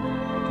agony.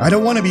 I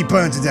don't want to be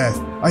burned to death.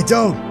 I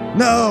don't.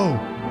 No.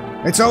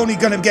 It's only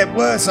gonna get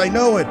worse, I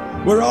know it.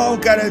 We're all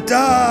gonna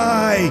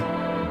die.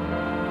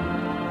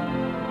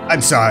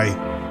 I'm sorry.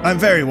 I'm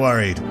very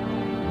worried.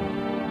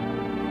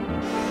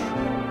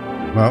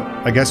 Well,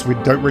 I guess we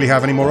don't really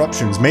have any more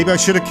options. Maybe I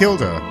should have killed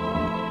her.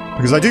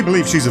 Because I do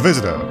believe she's a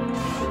visitor.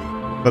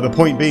 But the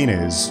point being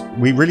is,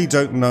 we really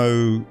don't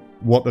know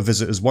what the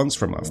visitors want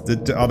from us.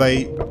 Are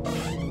they...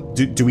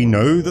 Do we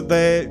know that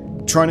they're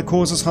trying to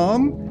cause us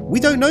harm? We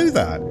don't know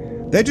that.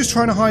 They're just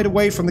trying to hide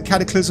away from the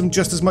cataclysm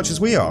just as much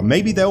as we are.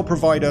 Maybe they'll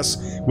provide us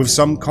with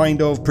some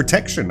kind of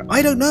protection.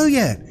 I don't know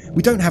yet.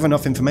 We don't have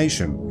enough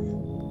information.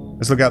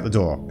 Let's look out the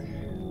door.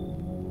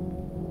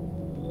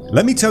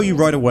 Let me tell you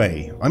right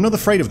away, I'm not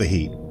afraid of the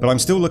heat, but I'm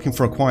still looking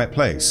for a quiet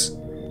place.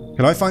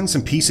 Can I find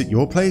some peace at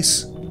your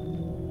place?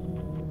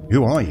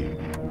 Who are you?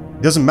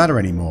 It doesn't matter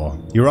anymore.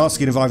 You're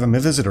asking if I'm a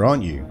visitor,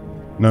 aren't you?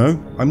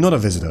 No, I'm not a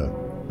visitor,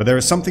 but there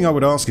is something I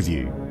would ask of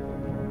you.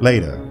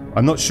 Later.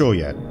 I'm not sure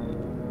yet.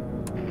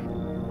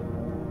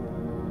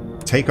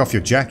 Take off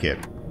your jacket.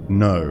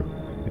 No.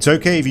 It's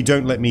okay if you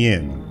don't let me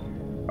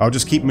in. I'll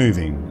just keep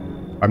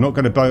moving. I'm not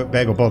going to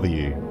beg or bother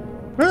you.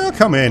 Well,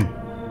 come in.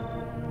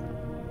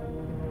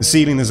 The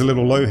ceiling is a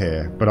little low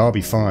here, but I'll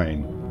be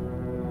fine.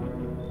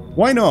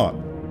 Why not?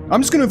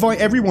 I'm just going to invite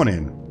everyone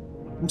in.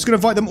 I'm just going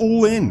to invite them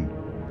all in.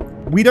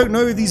 We don't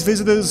know if these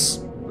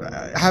visitors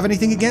have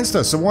anything against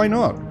us, so why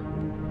not?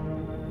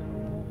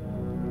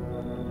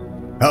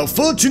 How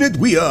fortunate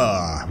we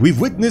are! We've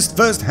witnessed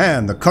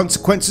firsthand the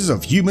consequences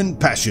of human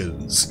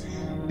passions.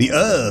 The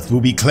earth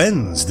will be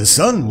cleansed, the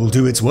sun will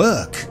do its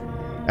work,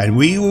 and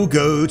we will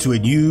go to a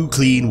new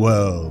clean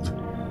world.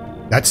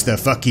 That's the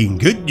fucking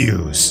good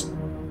news.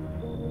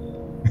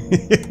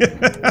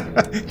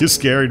 You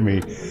scared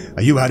me.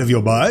 Are you out of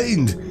your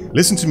mind?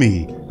 Listen to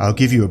me, I'll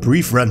give you a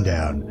brief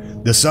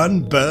rundown. The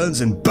sun burns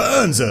and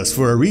burns us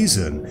for a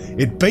reason.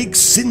 It bakes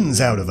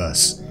sins out of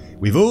us.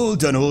 We've all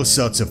done all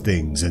sorts of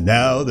things, and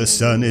now the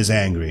sun is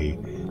angry.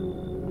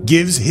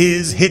 Gives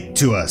his hit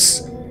to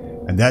us.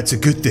 And that's a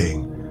good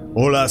thing.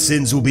 All our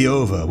sins will be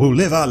over. We'll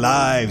live our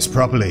lives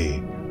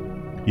properly.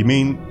 You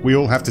mean we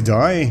all have to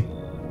die?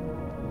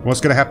 What's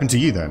going to happen to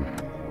you then?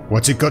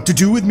 What's it got to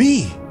do with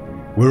me?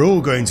 We're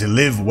all going to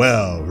live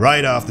well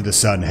right after the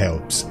sun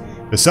helps.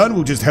 The sun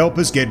will just help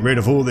us get rid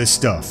of all this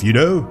stuff, you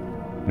know?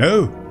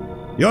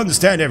 No? You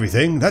understand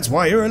everything. That's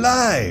why you're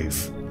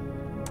alive.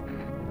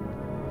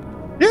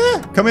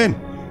 Yeah, come in.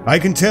 I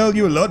can tell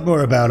you a lot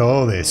more about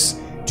all this.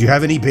 Do you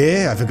have any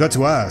beer? I forgot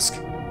to ask.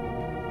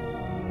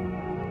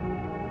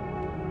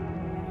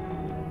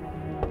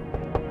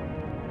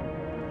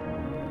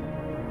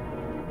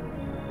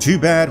 Too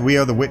bad we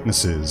are the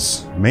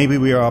witnesses. Maybe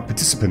we are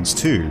participants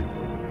too.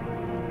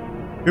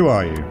 Who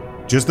are you?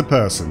 Just a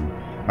person.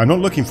 I'm not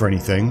looking for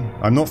anything.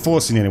 I'm not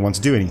forcing anyone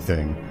to do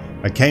anything.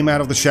 I came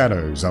out of the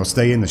shadows. I'll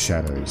stay in the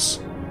shadows.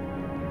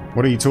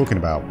 What are you talking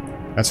about?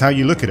 That's how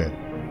you look at it.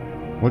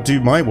 What do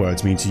my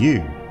words mean to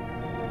you?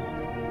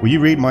 Will you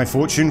read my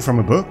fortune from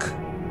a book?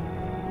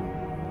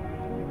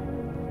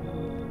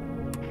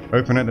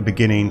 Open at the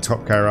beginning,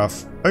 top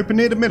paragraph. Open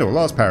near the middle,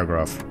 last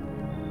paragraph.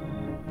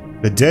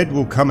 The dead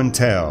will come and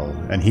tell,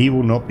 and he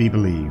will not be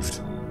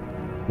believed.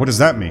 What does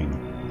that mean?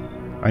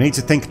 I need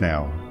to think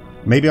now.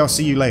 Maybe I'll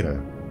see you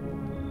later.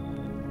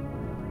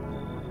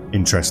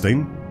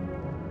 Interesting.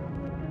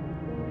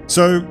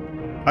 So,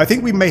 I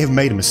think we may have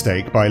made a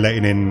mistake by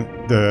letting in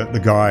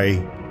the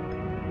guy,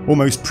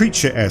 almost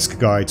preacher-esque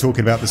guy,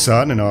 talking about the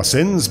sun and our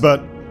sins,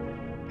 but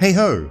hey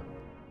ho,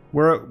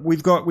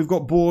 we've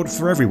got board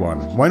for everyone.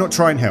 Why not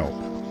try and help?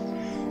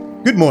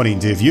 Good morning,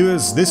 dear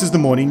viewers. This is the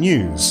morning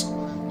news.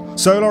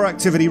 Solar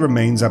activity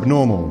remains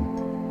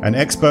abnormal, and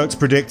experts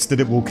predict that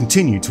it will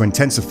continue to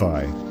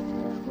intensify.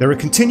 There are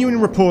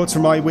continuing reports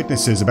from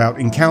eyewitnesses about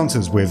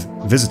encounters with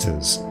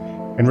visitors.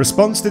 In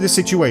response to this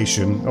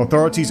situation,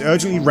 authorities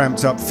urgently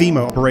ramped up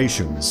FEMA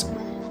operations.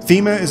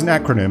 FEMA is an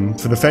acronym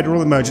for the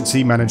Federal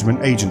Emergency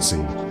Management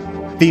Agency.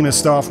 FEMA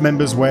staff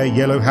members wear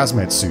yellow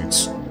hazmat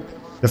suits.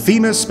 The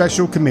FEMA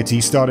Special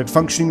Committee started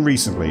functioning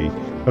recently,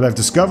 but they've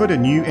discovered a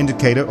new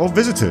indicator of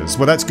visitors.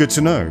 Well, that's good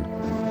to know.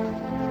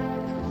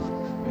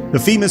 The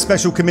FEMA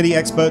Special Committee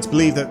experts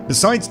believe that,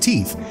 besides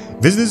teeth,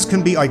 visitors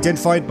can be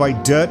identified by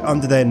dirt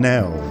under their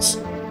nails.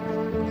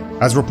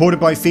 As reported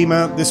by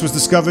FEMA, this was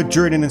discovered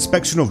during an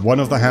inspection of one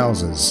of the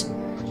houses.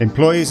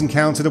 Employees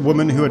encountered a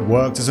woman who had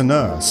worked as a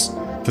nurse.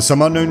 For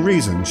some unknown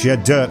reason, she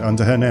had dirt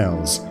under her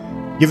nails.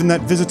 Given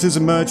that visitors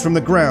emerged from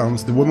the ground,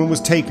 the woman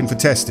was taken for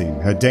testing.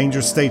 Her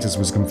dangerous status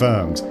was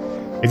confirmed.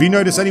 If you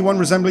notice anyone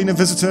resembling a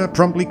visitor,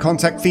 promptly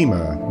contact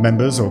FEMA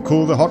members or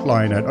call the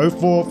hotline at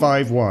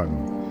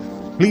 0451.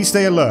 Please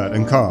stay alert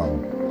and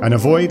calm, and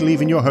avoid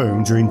leaving your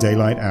home during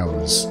daylight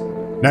hours.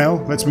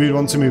 Now, let's move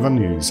on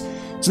news.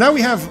 So now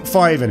we have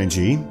 5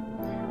 energy.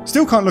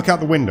 Still can't look out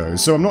the window,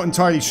 so I'm not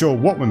entirely sure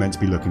what we're meant to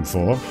be looking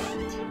for.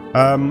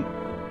 I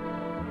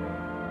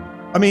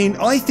mean,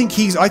 I think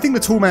the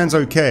tall man's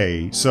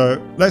okay, so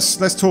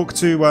let's talk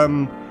to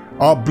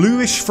our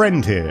bluish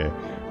friend here.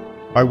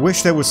 I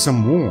wish there was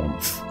some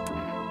warmth.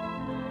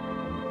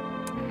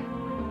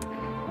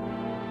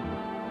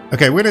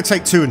 Okay, we're going to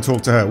take 2 and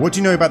talk to her. What do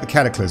you know about the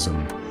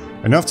Cataclysm?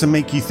 Enough to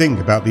make you think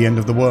about the end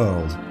of the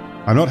world.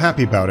 I'm not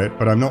happy about it,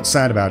 but I'm not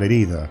sad about it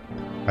either.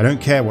 I don't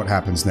care what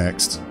happens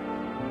next.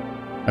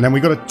 And then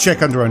we got to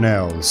check under our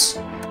nails.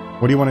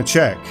 What do you want to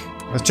check?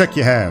 Let's check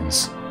your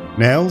hands.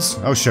 Nails?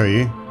 I'll show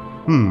you.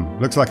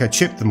 Looks like I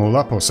chipped them all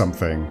up or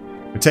something.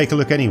 But take a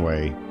look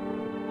anyway.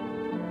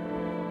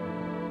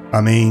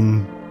 I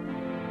mean...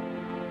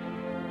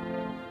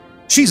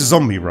 she's a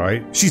zombie,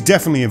 right? She's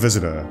definitely a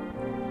visitor.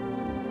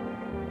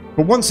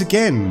 But once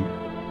again,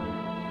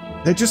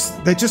 they're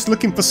just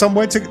looking for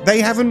somewhere to... they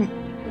haven't...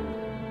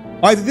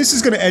 either this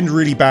is going to end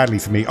really badly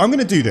for me. I'm going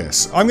to do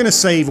this. I'm going to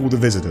save all the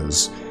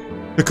visitors.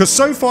 Because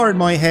so far in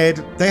my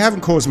head, they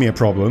haven't caused me a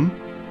problem.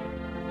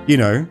 You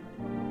know.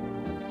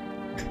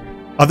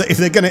 If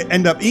they're going to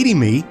end up eating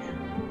me,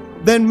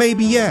 then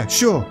maybe, yeah,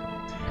 sure.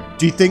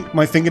 Do you think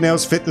my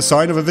fingernails fit the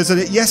sign of a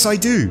visitor? Yes, I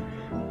do.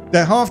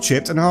 They're half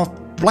chipped and half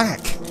black.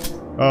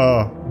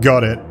 Oh,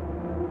 got it.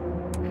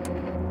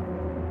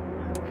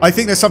 I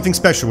think there's something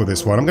special with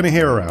this one. I'm going to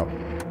hear her out.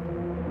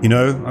 You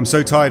know, I'm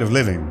so tired of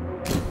living.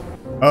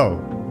 Oh.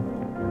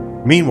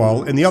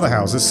 Meanwhile, in the other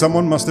houses,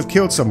 someone must have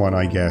killed someone,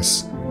 I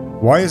guess.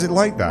 Why is it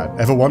like that?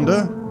 Ever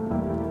wonder?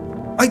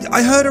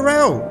 I heard her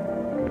out.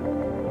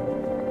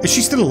 Is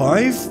she still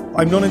alive?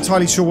 I'm not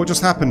entirely sure what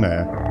just happened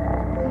there.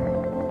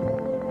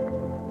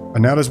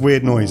 And now there's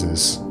weird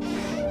noises.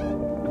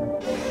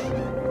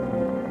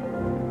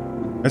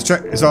 Let's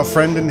check. Is our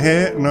friend in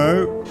here?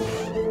 No.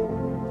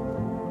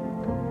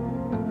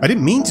 I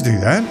didn't mean to do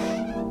that.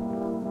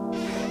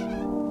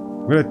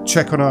 We're gonna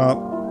check on our...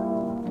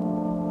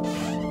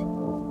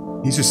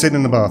 He's just sitting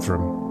in the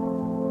bathroom.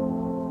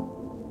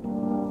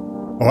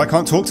 Oh, I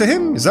can't talk to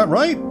him? Is that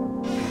right?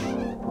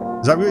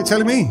 Is that what you're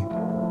telling me?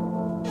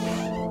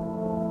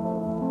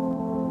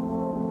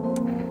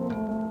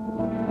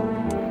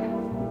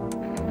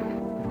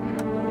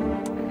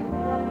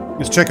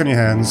 Just check on your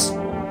hands.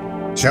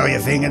 Show your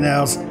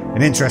fingernails.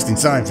 An interesting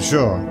sign for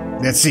sure.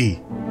 Let's see.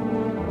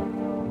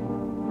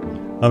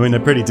 I mean,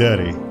 they're pretty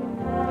dirty.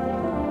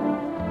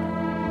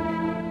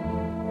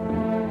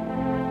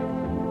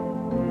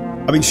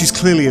 I mean, she's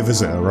clearly a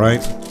visitor,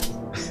 right?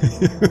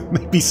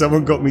 Maybe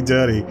someone got me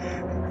dirty.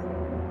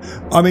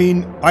 I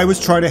mean, I was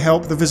trying to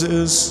help the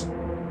visitors.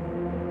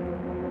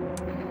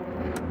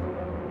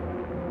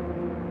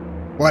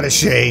 What a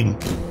shame.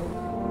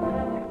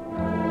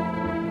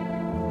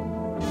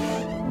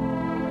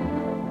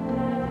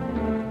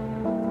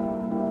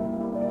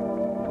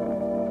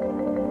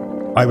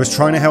 I was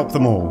trying to help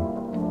them all.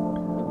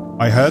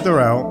 I heard they're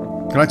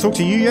out. Can I talk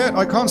to you yet?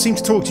 I can't seem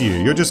to talk to you.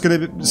 You're just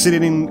gonna be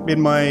sitting in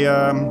my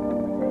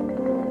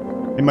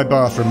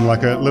bathroom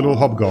like a little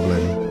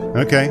hobgoblin.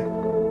 Okay.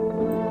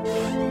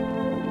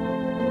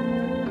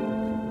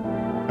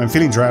 I'm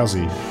feeling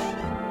drowsy.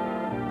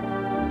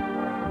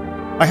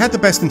 I had the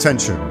best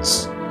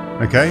intentions.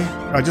 Okay?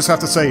 I just have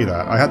to say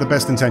that. I had the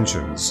best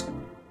intentions.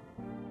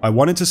 I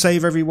wanted to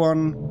save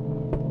everyone.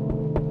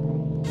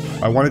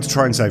 I wanted to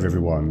try and save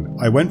everyone.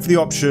 I went for the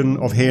option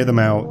of hear them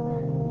out,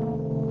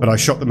 but I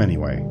shot them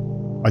anyway.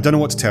 I don't know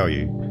what to tell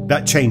you.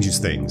 That changes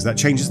things. That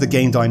changes the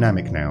game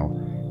dynamic now.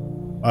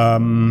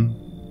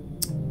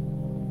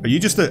 Are you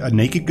just a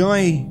naked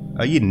guy?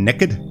 Are you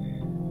naked?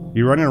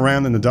 You running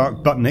around in the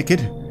dark butt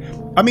naked?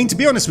 I mean, to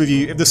be honest with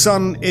you, if the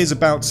sun is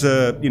about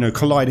to, you know,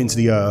 collide into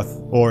the earth,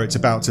 or it's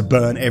about to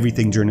burn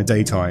everything during the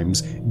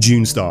daytimes,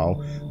 Dune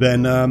style,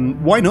 then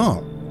why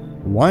not?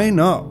 Why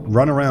not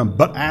run around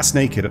butt-ass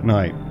naked at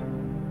night?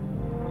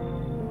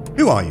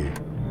 Who are you?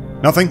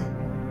 Nothing?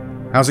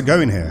 How's it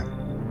going here?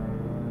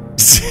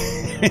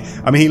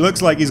 I mean, he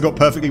looks like he's got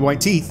perfectly white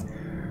teeth.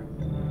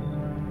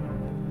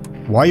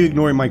 Why are you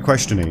ignoring my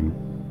questioning?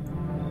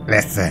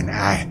 Listen,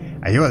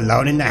 are you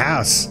alone in the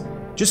house?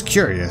 Just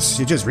curious,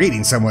 you're just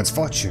reading someone's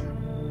fortune.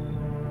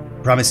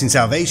 Promising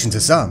salvation to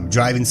some,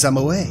 driving some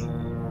away.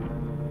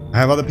 I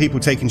have other people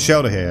taking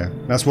shelter here.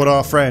 That's what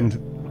our friend...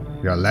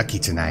 You're lucky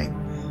tonight.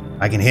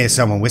 I can hear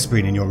someone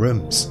whispering in your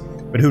rooms.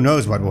 But who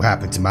knows what will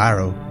happen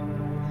tomorrow.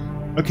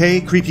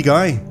 Okay, creepy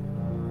guy.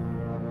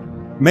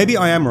 Maybe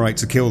I am right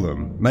to kill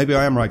them. Maybe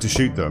I am right to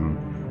shoot them.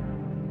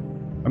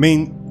 I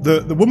mean,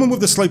 the woman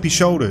with the slopey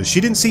shoulders, she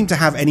didn't seem to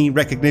have any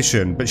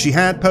recognition, but she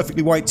had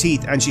perfectly white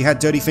teeth and she had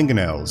dirty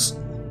fingernails.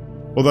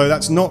 Although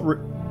that's not...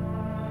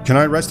 Can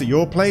I rest at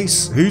your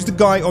place? Who's the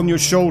guy on your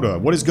shoulder?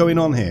 What is going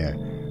on here?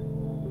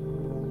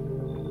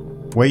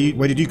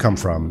 Where did you come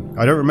from?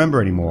 I don't remember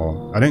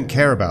anymore. I don't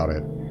care about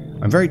it.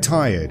 I'm very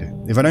tired.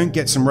 If I don't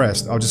get some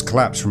rest, I'll just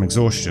collapse from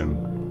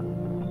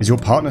exhaustion. Is your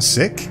partner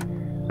sick?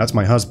 That's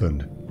my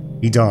husband.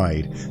 He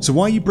died. So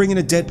why are you bringing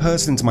a dead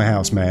person into my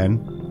house, man?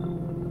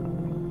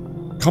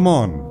 Come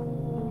on.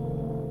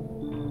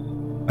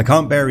 I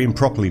can't bury him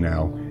properly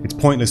now. It's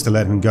pointless to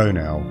let him go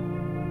now.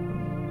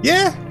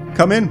 Yeah,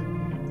 come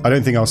in. I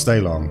don't think I'll stay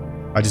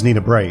long. I just need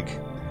a break.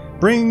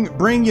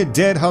 Bring your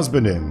dead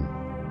husband in.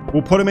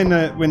 We'll put him in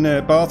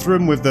the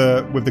bathroom with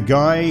the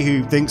guy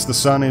who thinks the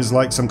sun is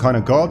like some kind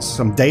of god,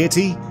 some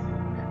deity.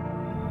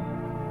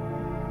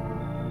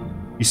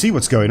 You see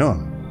what's going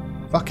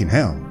on? Fucking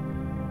hell.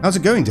 How's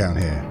it going down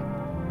here?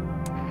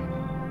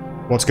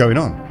 What's going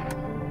on?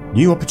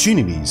 New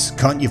opportunities,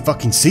 can't you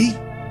fucking see?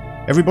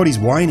 Everybody's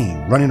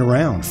whining, running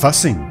around,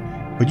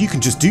 fussing. But you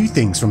can just do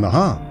things from the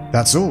heart,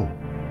 that's all.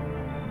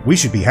 We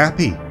should be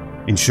happy,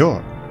 in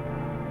short.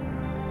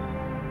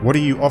 What are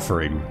you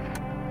offering?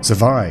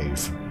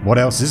 Survive. What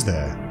else is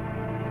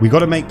there? We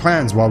gotta make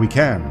plans while we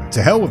can.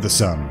 To hell with the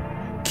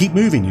sun. Keep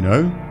moving, you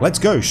know. Let's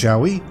go,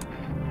 shall we?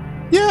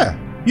 Yeah.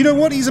 You know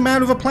what? He's a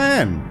man with a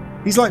plan.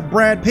 He's like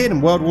Brad Pitt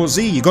in World War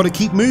Z. You gotta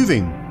keep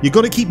moving. You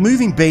gotta keep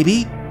moving,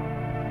 baby.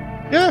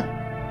 Yeah.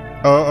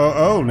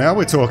 Oh, now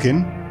we're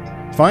talking.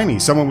 Finally,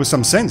 someone with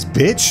some sense,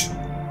 bitch.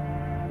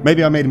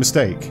 Maybe I made a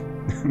mistake.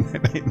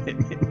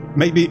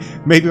 maybe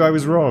I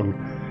was wrong.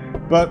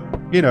 But,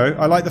 you know,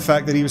 I like the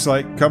fact that he was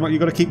like, come on, you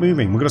got to keep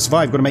moving. We've got to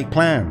survive. We've got to make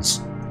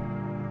plans.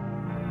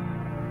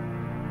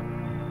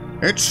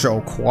 It's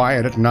so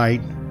quiet at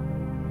night.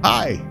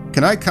 Hi,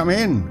 can I come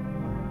in?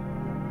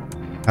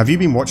 Have you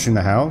been watching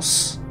the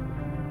house?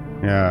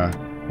 Yeah.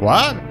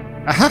 What?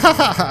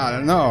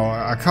 No,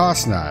 of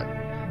course not.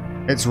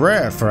 It's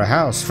rare for a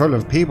house full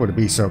of people to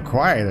be so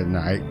quiet at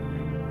night.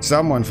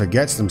 Someone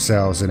forgets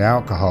themselves in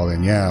alcohol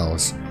and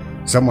yells.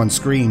 Someone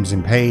screams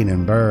in pain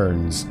and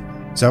burns.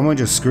 Someone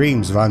just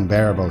screams of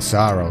unbearable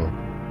sorrow.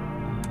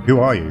 Who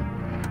are you?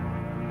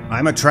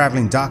 I'm a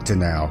traveling doctor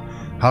now.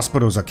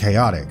 Hospitals are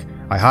chaotic.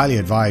 I highly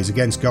advise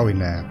against going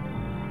there.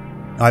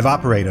 I've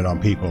operated on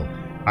people.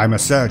 I'm a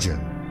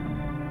surgeon.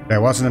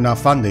 There wasn't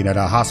enough funding at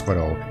our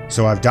hospital,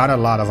 so I've done a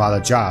lot of other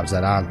jobs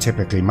that aren't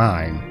typically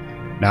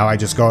mine. Now I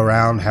just go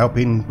around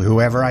helping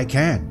whoever I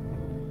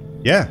can.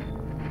 Yeah.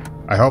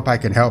 I hope I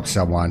can help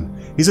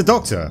someone. He's a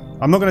doctor.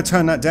 I'm not going to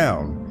turn that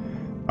down.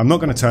 I'm not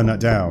going to turn that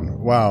down.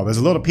 Wow, there's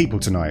a lot of people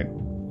tonight.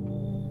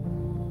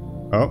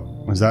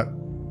 Oh, was that?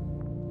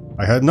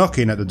 I heard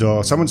knocking at the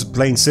door. Someone's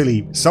playing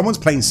silly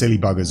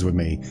buggers with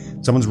me.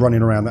 Someone's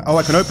running around there. Oh,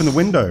 I can open the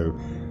window.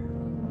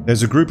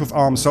 There's a group of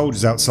armed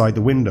soldiers outside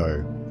the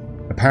window.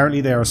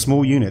 Apparently they are a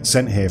small unit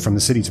sent here from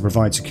the city to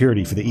provide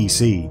security for the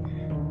EC.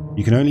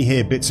 You can only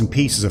hear bits and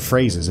pieces of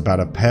phrases about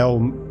a pale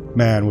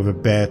man with a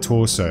bare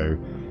torso.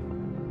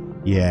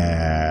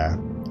 Yeah,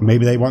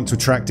 maybe they want to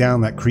track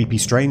down that creepy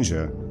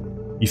stranger.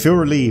 You feel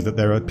relieved that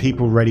there are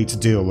people ready to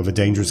deal with a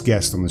dangerous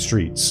guest on the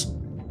streets.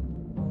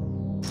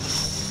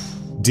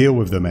 Deal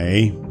with them,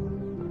 eh?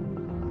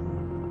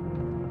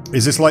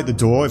 Is this like the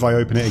door? If I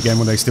open it again,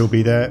 will they still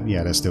be there?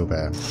 Yeah, they're still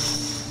there.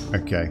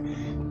 Okay.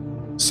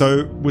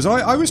 So,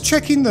 I was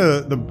checking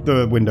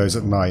the windows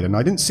at night and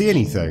I didn't see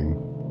anything.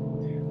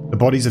 The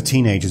bodies of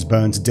teenagers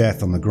burned to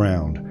death on the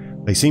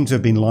ground. They seem to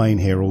have been lying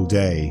here all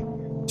day.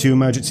 2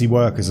 emergency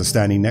workers are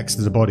standing next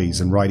to the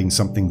bodies and writing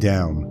something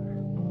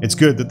down. It's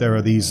good that there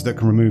are these that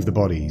can remove the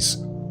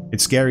bodies.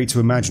 It's scary to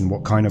imagine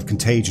what kind of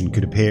contagion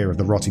could appear if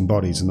the rotting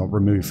bodies are not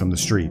removed from the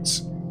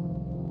streets.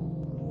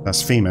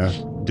 That's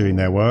FEMA doing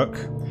their work.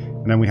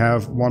 And then we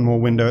have one more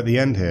window at the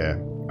end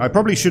here. I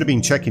probably should have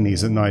been checking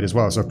these at night as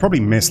well, so I've probably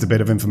missed a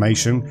bit of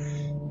information.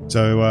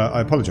 So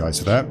I apologise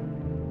for that.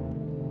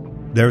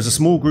 There is a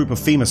small group of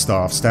FEMA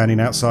staff standing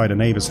outside a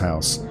neighbour's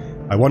house.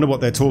 I wonder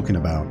what they're talking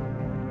about.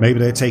 Maybe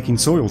they're taking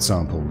soil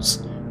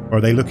samples. Or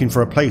are they looking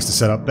for a place to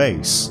set up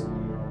base?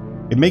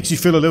 It makes you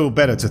feel a little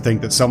better to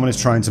think that someone is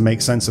trying to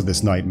make sense of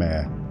this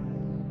nightmare.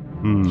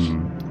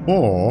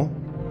 Or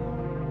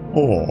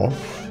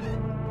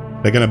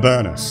they're going to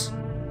burn us.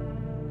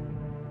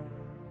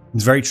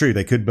 It's very true,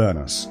 they could burn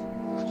us.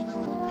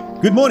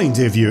 Good morning,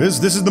 dear viewers.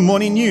 This is the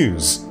morning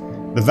news.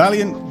 The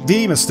valiant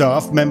FEMA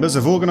staff members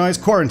have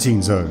organised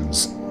quarantine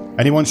zones.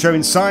 Anyone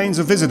showing signs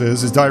of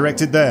visitors is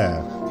directed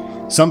there.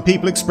 Some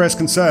people express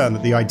concern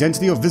that the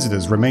identity of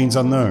visitors remains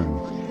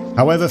unknown.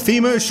 However,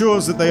 FEMA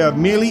assures that they are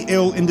merely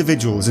ill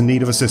individuals in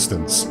need of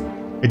assistance.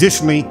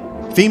 Additionally,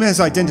 FEMA has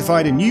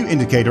identified a new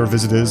indicator of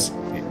visitors: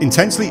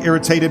 intensely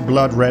irritated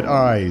blood-red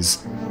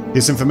eyes.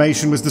 This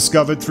information was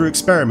discovered through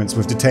experiments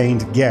with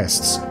detained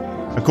guests.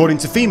 According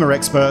to FEMA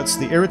experts,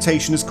 the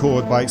irritation is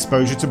caused by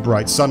exposure to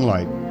bright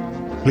sunlight.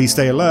 Please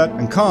stay alert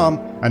and calm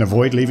and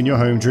avoid leaving your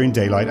home during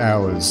daylight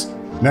hours.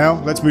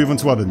 Now, let's move on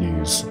to other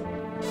news.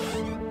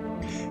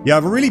 Yeah, I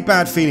have a really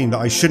bad feeling that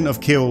I shouldn't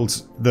have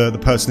killed the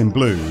person in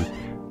blue,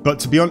 but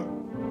to be honest,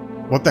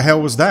 what the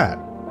hell was that?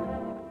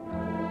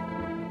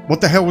 What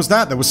the hell was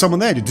that? There was someone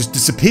there who just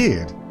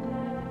disappeared.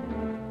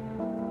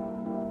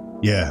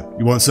 Yeah,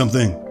 you want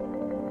something?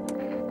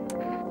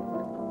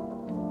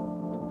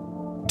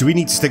 Do we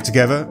need to stick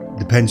together?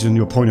 Depends on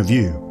your point of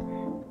view.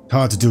 It's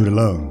hard to do it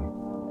alone.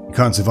 You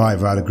can't survive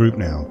without a group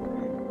now.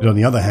 But on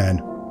the other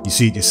hand, you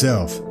see it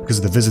yourself, because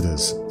of the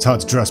visitors. It's hard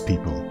to trust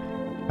people.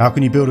 How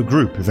can you build a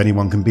group if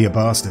anyone can be a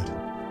bastard?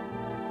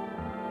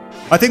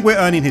 I think we're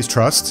earning his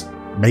trust.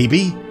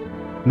 Maybe.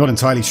 Not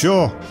entirely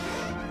sure.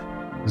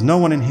 There's no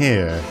one in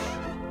here.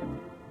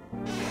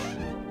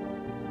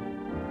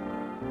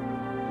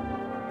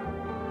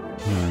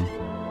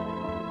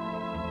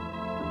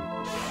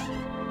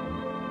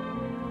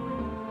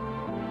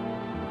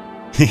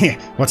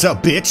 What's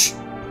up, bitch?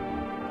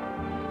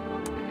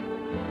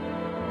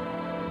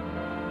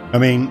 I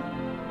mean,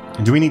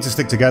 do we need to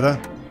stick together?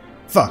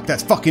 Fuck,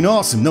 that's fucking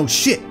awesome, no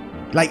shit.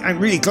 Like, I'm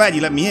really glad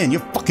you let me in, you're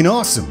fucking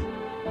awesome.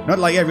 Not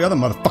like every other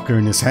motherfucker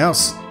in this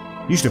house.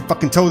 You should have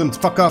fucking told them to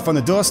fuck off on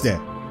the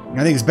doorstep.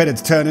 I think it's better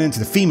to turn it into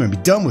the FEMA and be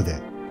done with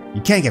it.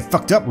 You can't get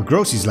fucked up with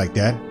groceries like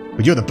that,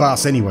 but you're the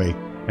boss anyway.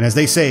 And as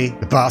they say,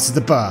 the boss is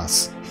the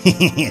boss.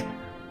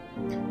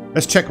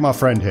 Let's check my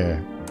friend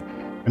here.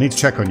 I need to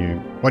check on you.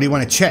 What do you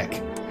want to check?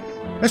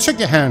 Let's check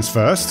your hands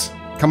first.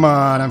 Come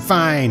on, I'm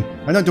fine.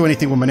 I don't do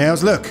anything with my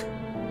nails. Look.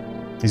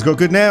 He's got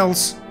good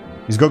nails.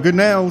 He's got good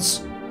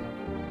nails.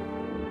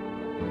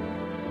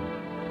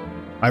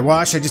 I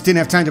wash. I just didn't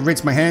have time to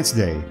rinse my hands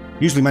today.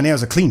 Usually my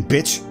nails are clean,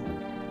 bitch.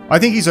 I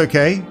think he's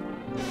okay.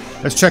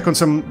 Let's check on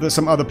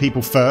some other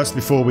people first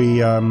before we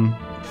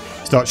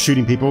start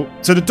shooting people.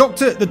 So the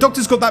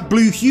doctor's got that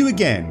blue hue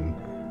again,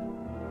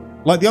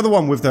 like the other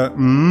one with the.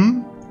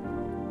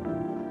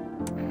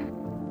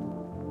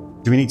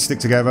 Do we need to stick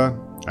together?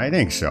 I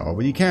think so,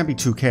 but you can't be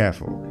too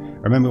careful.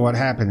 Remember what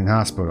happened in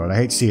hospital. I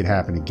hate to see it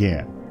happen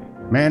again.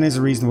 Man is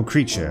a reasonable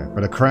creature,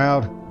 but a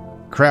crowd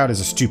is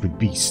a stupid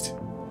beast.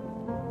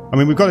 I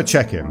mean, we've got to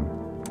check him.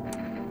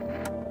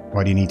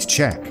 Why do you need to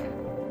check?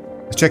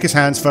 Let's check his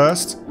hands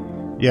first.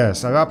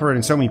 Yes, I've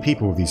operated so many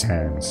people with these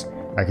hands.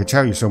 I could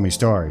tell you so many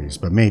stories,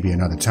 but maybe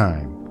another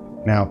time.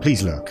 Now,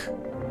 please look.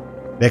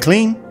 They're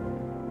clean?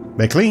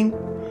 They're clean?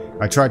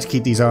 I tried to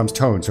keep these arms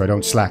toned so I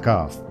don't slack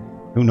off.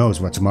 Who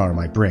knows what tomorrow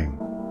might bring.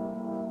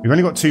 We've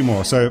only got 2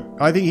 more, so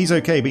I think he's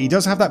okay, but he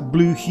does have that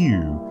blue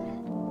hue.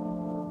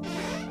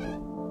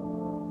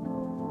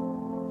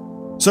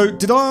 So,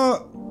 did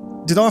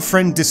our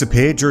friend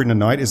disappear during the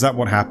night? Is that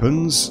what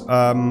happens?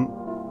 I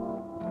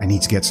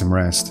need to get some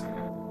rest.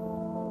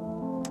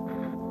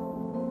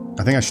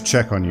 I think I should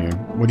check on you.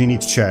 What do you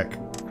need to check?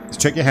 Let's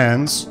check your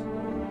hands.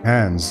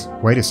 Hands.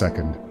 Wait a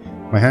second.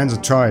 My hands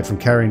are tired from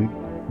carrying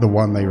the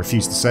one they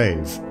refuse to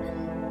save.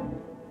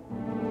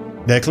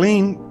 They're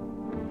clean.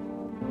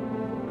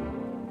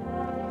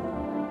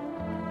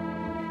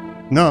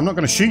 No, I'm not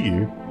going to shoot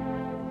you.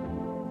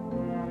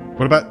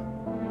 What about...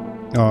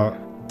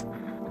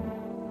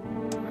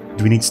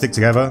 do we need to stick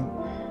together?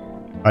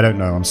 I don't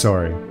know, I'm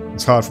sorry.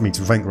 It's hard for me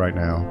to think right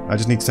now. I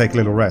just need to take a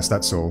little rest,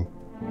 that's all.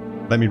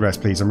 Let me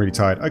rest, please. I'm really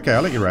tired. Okay,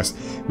 I'll let you rest.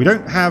 We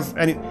don't have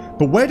any...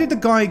 But where did the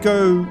guy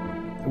go...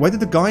 Where did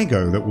the guy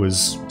go that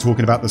was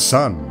talking about the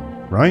sun,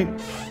 right?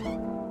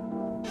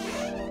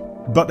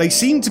 But they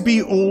seem to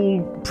be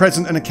all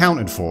present and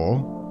accounted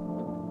for.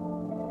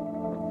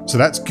 So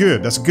that's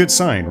good. That's a good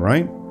sign,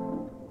 right?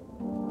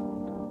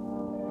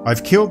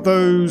 I've killed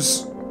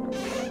those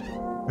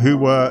who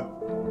were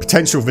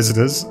potential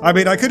visitors. I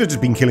mean, I could have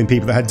just been killing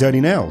people that had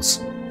dirty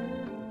nails.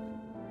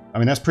 I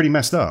mean, that's pretty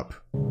messed up.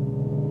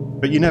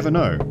 But you never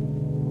know.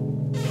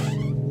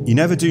 You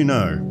never do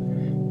know.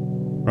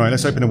 Right,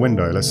 let's open a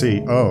window. Let's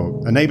see.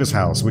 Oh, a neighbor's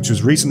house, which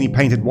was recently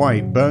painted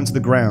white, burned to the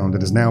ground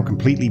and is now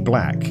completely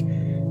black.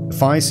 The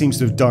fire seems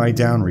to have died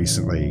down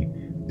recently.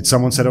 Did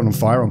someone set it on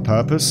fire on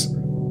purpose?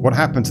 What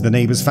happened to the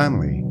neighbor's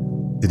family?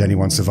 Did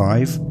anyone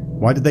survive?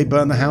 Why did they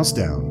burn the house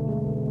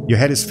down? Your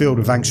head is filled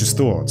with anxious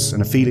thoughts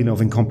and a feeling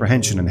of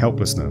incomprehension and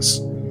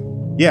helplessness.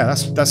 Yeah,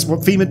 that's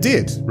what FEMA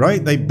did,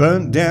 right? They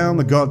burnt down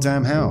the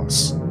goddamn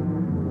house.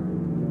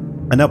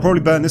 And they'll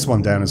probably burn this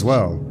one down as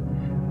well.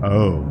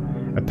 Oh,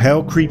 a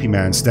pale, creepy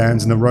man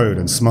stands in the road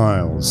and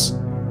smiles.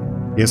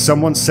 He has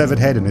someone's severed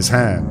head in his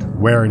hand,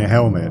 wearing a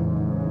helmet.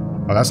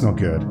 Oh, that's not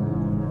good.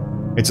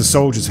 It's a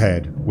soldier's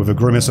head, with a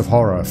grimace of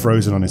horror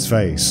frozen on his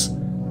face.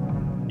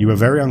 You are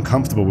very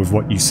uncomfortable with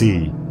what you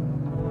see.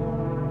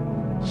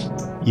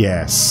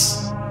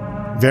 Yes.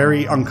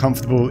 Very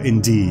uncomfortable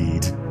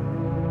indeed.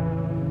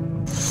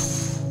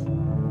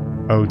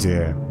 Oh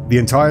dear. The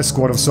entire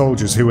squad of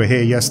soldiers who were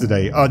here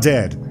yesterday are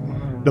dead.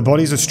 The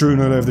bodies are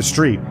strewn all over the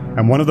street,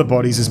 and one of the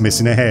bodies is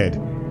missing a head.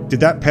 Did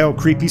that pale,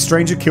 creepy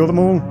stranger kill them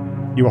all?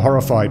 You are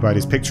horrified by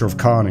this picture of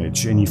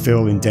carnage, and you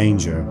feel in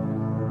danger.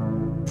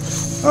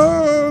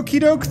 Okie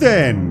doke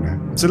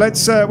then. So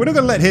let's, we're not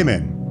gonna let him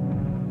in.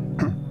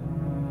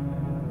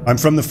 I'm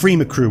from the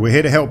FEMA crew, we're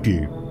here to help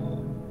you.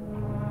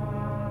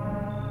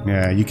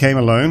 Yeah, you came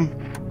alone?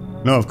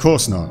 No, of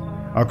course not.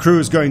 Our crew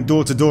is going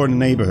door to door in the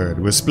neighborhood.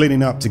 We're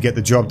splitting up to get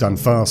the job done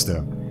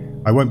faster.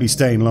 I won't be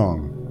staying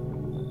long.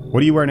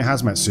 What are you wearing a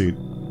hazmat suit?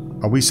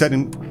 Are we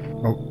setting...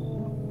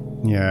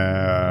 Oh...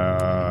 Yeah...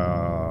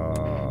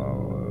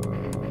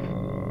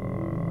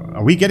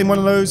 Are we getting one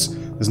of those?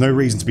 There's no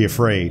reason to be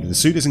afraid. The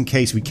suit is in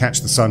case we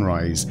catch the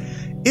sunrise.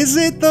 Is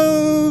it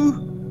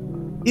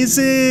though? Is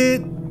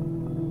it?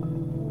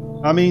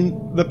 I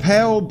mean, the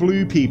pale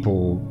blue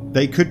people,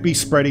 they could be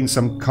spreading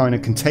some kind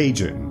of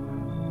contagion.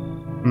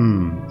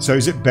 So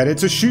is it better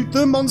to shoot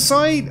them on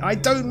sight? I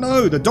don't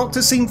know. The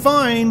doctors seem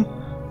fine.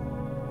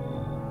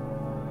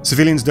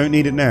 Civilians don't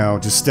need it now.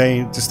 Just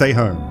stay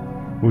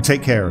home. We'll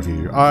take care of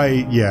you.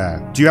 Yeah.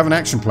 Do you have an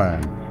action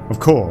plan? Of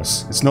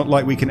course. It's not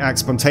like we can act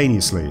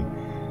spontaneously.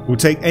 We'll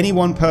take any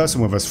one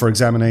person with us for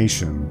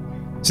examination.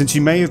 Since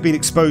you may have been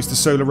exposed to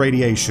solar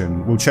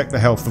radiation, we'll check the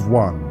health of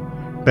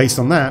one. Based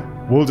on that,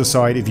 we'll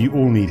decide if you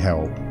all need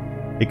help.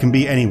 It can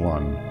be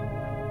anyone.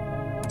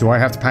 Do I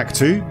have to pack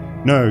 2?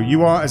 No,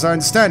 you are, as I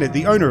understand it,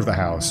 the owner of the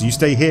house. You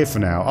stay here for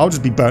now. I'll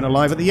just be burnt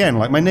alive at the end,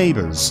 like my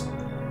neighbors.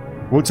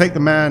 We'll take the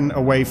man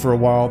away for a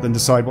while, then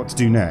decide what to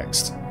do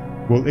next.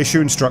 We'll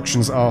issue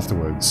instructions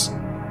afterwards.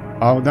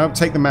 I'll now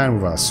take the man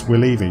with us. We're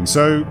leaving.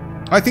 So,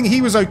 I think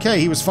he was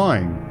okay. He was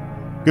fine.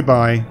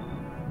 Goodbye.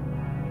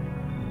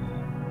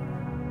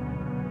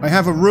 I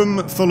have a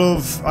room full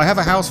of... I have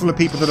a house full of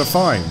people that are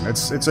fine.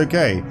 It's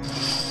okay.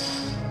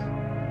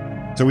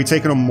 So we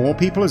taking on more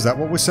people? Is that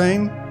what we're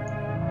saying?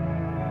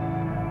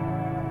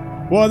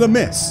 Why, the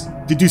mess.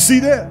 Did you see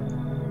that?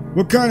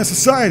 What kind of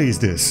society is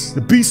this?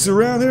 The beasts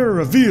around here are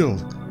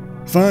revealed.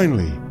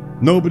 Finally,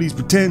 nobody's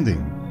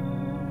pretending.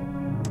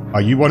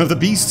 Are you one of the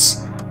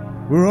beasts?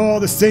 We're all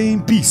the same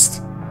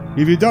beast.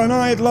 If you don't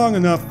eye it long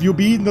enough, you'll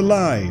be eaten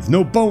alive,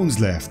 no bones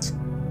left.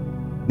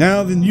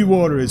 Now the new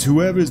order is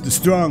whoever is the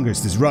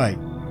strongest is right.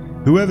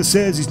 Whoever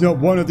says he's not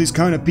one of this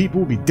kind of people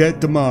will be dead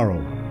tomorrow.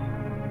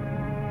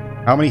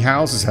 How many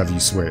houses have you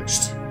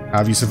switched?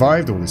 Have you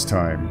survived all this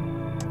time?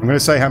 I'm going to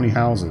say how many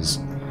houses.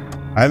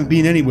 I haven't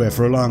been anywhere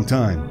for a long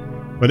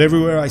time, but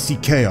everywhere I see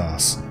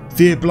chaos.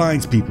 Fear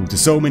blinds people to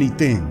so many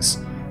things.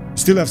 You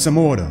still have some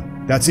order.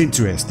 That's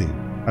interesting.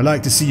 I'd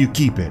like to see you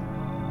keep it.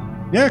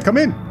 Yeah, come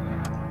in.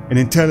 An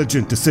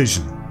intelligent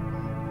decision.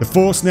 The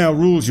Force now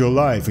rules your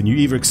life, and you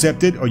either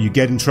accept it or you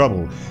get in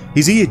trouble.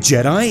 Is he a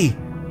Jedi?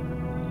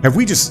 Have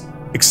we just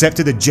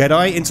accepted a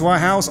Jedi into our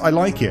house? I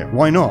like it.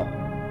 Why not?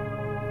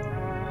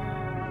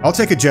 I'll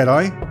take a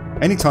Jedi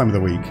any time of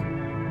the week.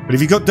 But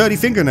if you got dirty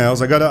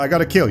fingernails, I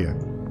gotta kill you.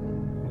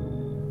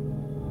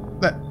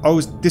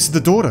 This is the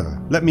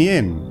daughter. Let me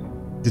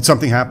in. Did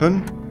something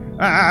happen?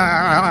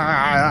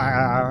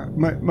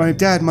 My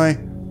dad,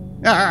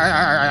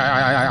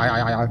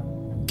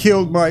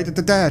 killed my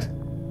dad.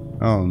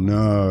 Oh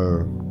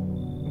no.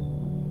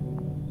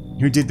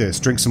 Who did this?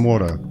 Drink some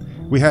water.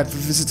 We had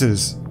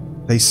visitors.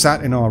 They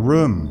sat in our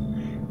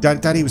room.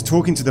 Daddy was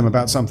talking to them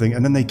about something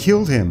and then they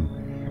killed him.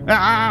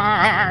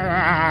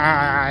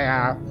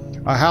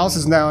 Our house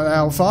is now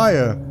on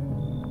fire.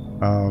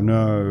 Oh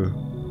no.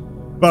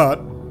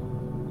 But,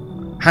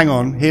 hang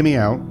on, hear me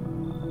out.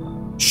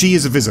 She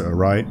is a visitor,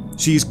 right?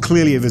 She is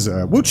clearly a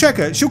visitor. We'll check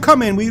her. She'll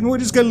come in. We're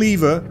just gonna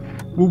leave her.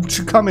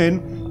 She'll come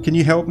in. Can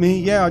you help me?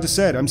 Yeah, I just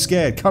said, I'm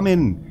scared. Come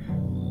in.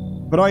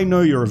 But I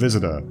know you're a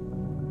visitor.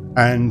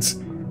 And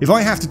if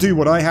I have to do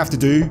what I have to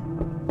do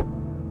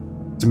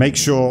to make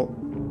sure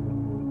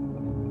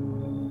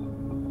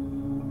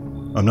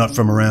I'm not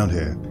from around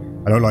here.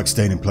 I don't like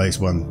staying in place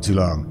too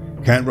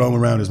long. Can't roam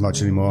around as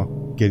much anymore.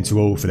 Getting too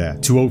old for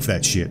that. Too old for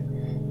that shit.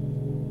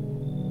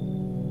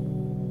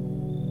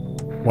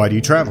 Why do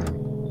you travel?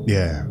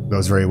 Yeah,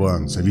 those very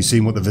ones. Have you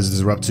seen what the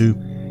visitors are up to?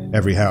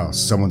 Every house,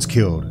 someone's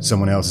killed,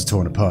 someone else is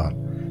torn apart.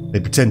 They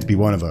pretend to be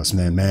one of us, and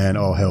then, man,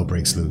 all hell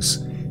breaks loose.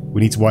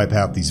 We need to wipe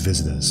out these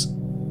visitors.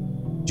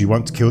 Do you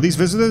want to kill these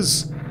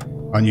visitors?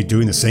 Aren't you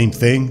doing the same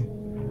thing?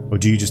 Or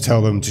do you just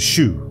tell them to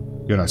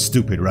shoo? You're not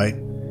stupid, right?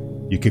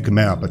 You kick them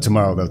out, but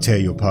tomorrow they'll tear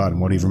you apart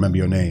and won't even remember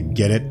your name.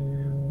 Get it?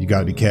 You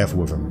gotta be careful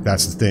with them.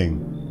 That's the thing.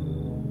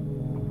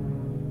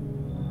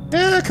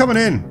 Yeah, coming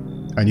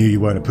in. I knew you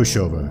weren't a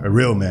pushover. A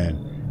real man.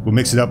 We'll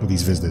mix it up with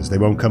these visitors. They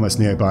won't come us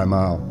near by a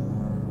mile.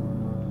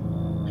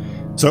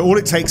 So all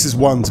it takes is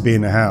one to be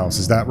in the house.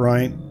 Is that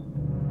right?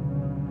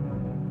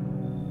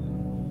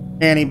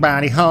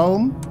 Anybody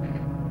home?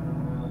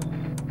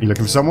 You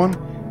looking for someone?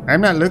 I'm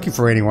not looking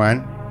for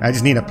anyone. I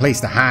just need a place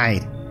to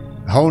hide.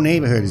 The whole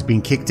neighborhood is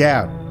being kicked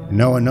out, and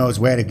no one knows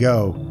where to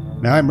go.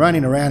 Now I'm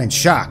running around in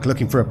shock,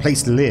 looking for a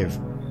place to live.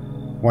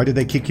 Why did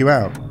they kick you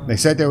out? They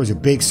said there was a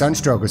big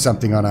sunstroke or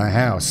something on our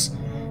house.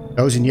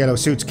 Those in yellow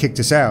suits kicked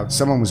us out.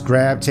 Someone was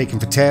grabbed, taken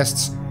for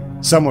tests.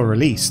 Some were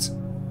released.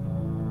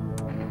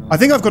 I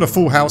think I've got a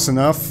full house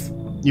enough.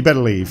 You better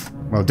leave.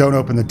 Well, don't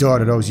open the door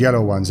to those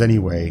yellow ones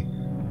anyway.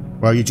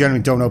 Well, you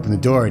generally don't open the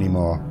door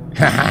anymore.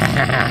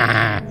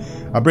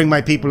 I'll bring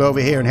my people over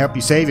here and help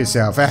you save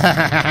yourself.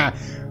 I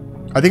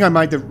think I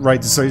made the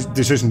right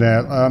decision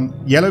there.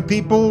 Yellow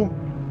people?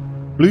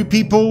 Blue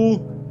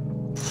people?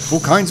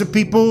 All kinds of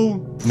people?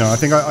 No, I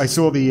think I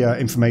saw the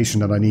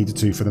information that I needed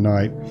to for the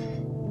night.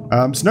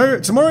 So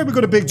tomorrow we've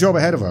got a big job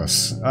ahead of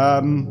us.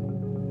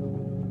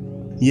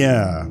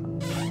 Yeah.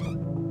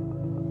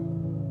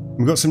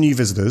 We've got some new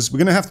visitors. We're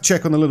going to have to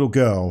check on the little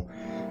girl,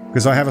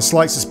 because I have a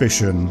slight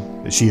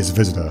suspicion that she is a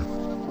visitor.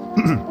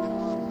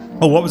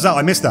 Oh, what was that?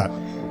 I missed that.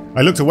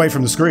 I looked away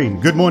from the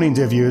screen. Good morning,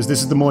 dear viewers.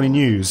 This is the morning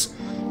news.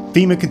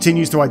 FEMA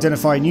continues to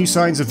identify new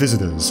signs of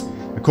visitors.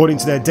 According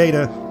to their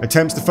data,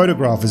 attempts to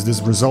photograph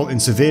visitors result in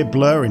severe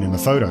blurring in the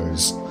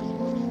photos.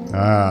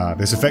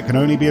 This effect can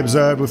only be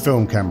observed with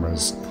film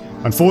cameras.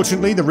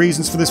 Unfortunately, the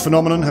reasons for this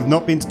phenomenon have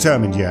not been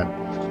determined yet.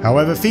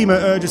 However,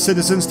 FEMA urges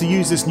citizens to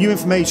use this new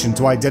information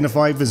to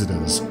identify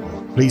visitors.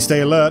 Please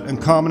stay alert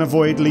and calm and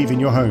avoid leaving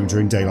your home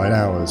during daylight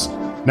hours.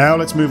 Now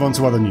let's move on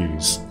to other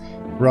news.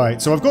 Right,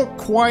 so I've got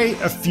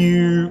quite a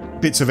few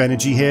bits of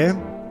energy here.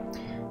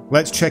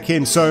 Let's check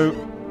in. So,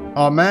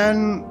 our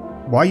man...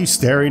 Why are you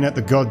staring at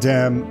the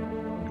goddamn...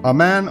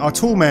 Our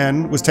tall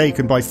man was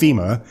taken by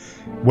FEMA.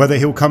 Whether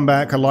he'll come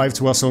back alive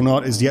to us or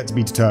not is yet to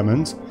be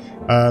determined.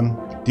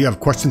 Do you have a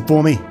question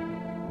for me?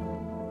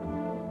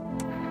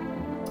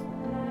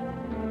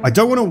 I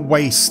don't want to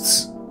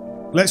waste...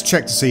 Let's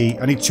check to see.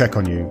 I need to check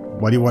on you.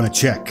 Why do you want to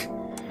check?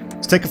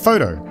 Let's take a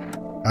photo.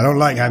 I don't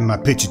like having my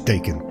picture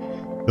taken.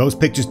 Those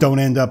pictures don't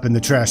end up in the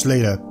trash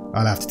later.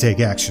 I'll have to take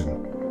action.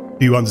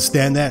 Do you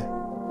understand that?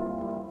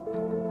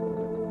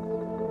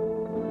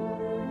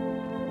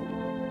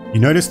 You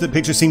notice that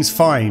picture seems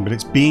fine, but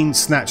it's being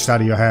snatched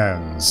out of your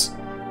hands.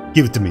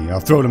 Give it to me. I'll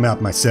throw them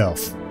out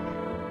myself.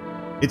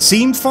 It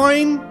seemed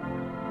fine?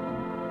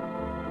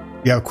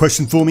 You have a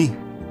question for me?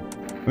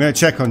 I'm going to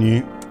check on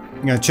you.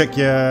 I'm going to check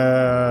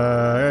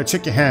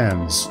your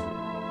hands.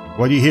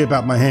 What do you hear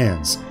about my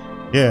hands?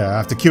 Yeah, I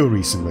have to kill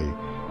recently.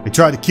 They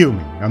tried to kill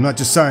me. I'm not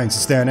just science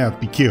to stand out to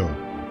be killed.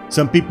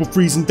 Some people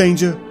freeze in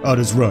danger,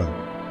 others run.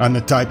 I'm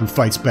the type who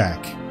fights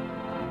back.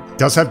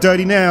 Does have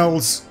dirty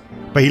nails,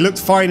 but he looked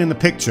fine in the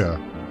picture.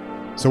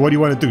 So what do you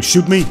want to do?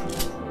 Shoot me?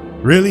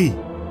 Really?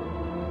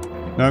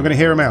 No, I'm gonna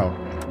hear him out.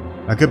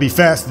 I could be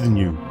faster than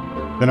you.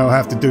 Then I'll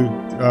have to do...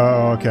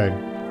 Oh, okay.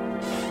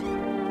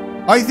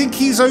 I think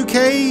he's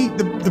okay.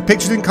 The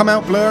picture didn't come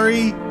out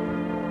blurry.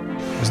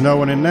 There's no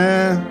one in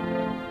there.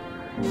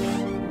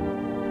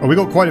 Oh, we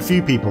got quite a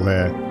few people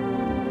there.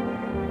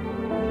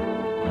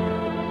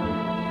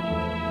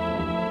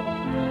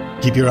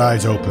 Keep your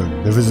eyes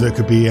open. The visitor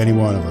could be any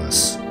one of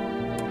us.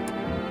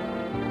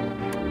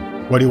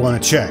 What do you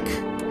want to check?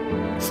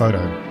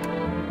 Photo.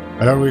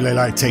 I don't really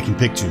like taking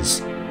pictures.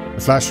 The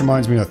flash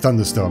reminds me of a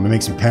thunderstorm. It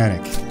makes me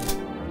panic.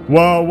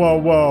 Whoa, whoa,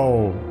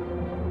 whoa.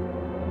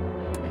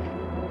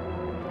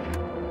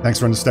 Thanks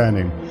for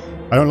understanding.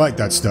 I don't like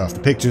that stuff. The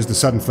pictures, the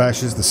sudden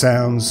flashes, the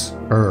sounds.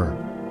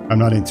 I'm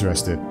not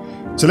interested.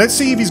 So let's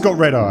see if he's got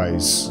red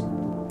eyes.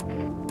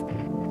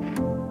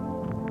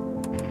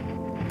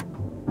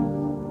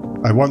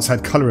 I once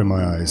had colour in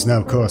my eyes. Now,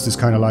 of course, this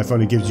kind of life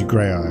only gives you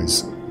grey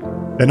eyes.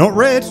 They're not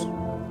red.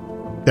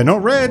 They're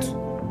not red.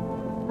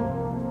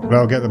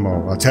 Well, I'll get them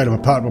all. I'll tear them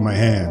apart with my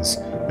hands.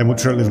 Then we'll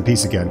try to live in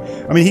peace again.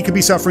 I mean, he could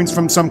be suffering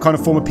from some kind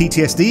of form of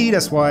PTSD.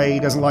 That's why he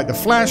doesn't like the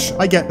flash.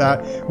 I get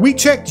that. We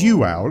checked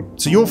you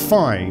out, so you're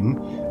fine.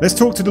 Let's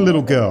talk to the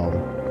little girl.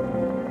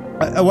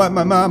 I want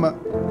my mama.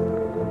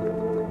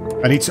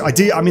 I need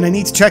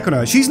to check on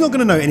her. She's not going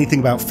to know anything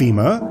about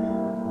FEMA.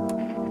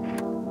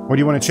 What do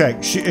you want to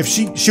check?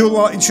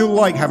 She'll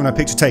like having her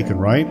picture taken,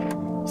 right?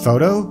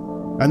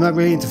 Photo? I'm not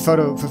really into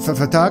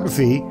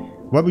photography.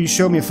 What, will you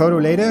show me a photo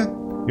later?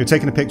 You're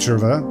taking a picture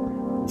of her.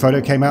 Photo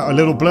came out a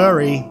little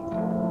blurry.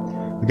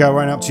 The girl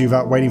ran up to you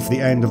without waiting for the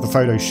end of the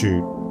photo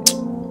shoot.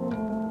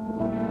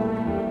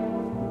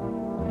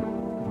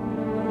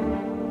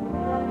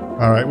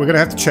 Alright, we're gonna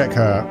have to check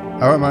her.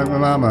 I want my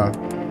mama.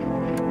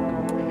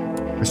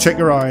 Let's check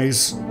your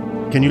eyes.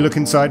 Can you look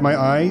inside my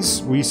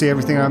eyes? Will you see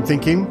everything I'm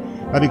thinking?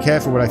 I'll be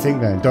careful what I think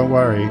then, don't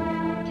worry.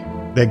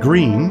 They're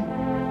green.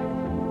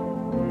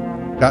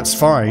 That's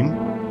fine.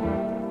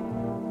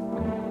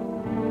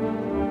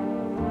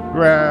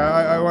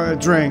 I want a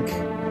drink.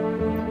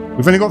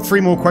 We've only got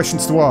 3 more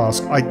questions to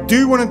ask. I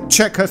do want to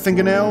check her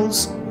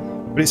fingernails,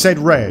 but it said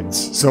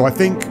reds, so I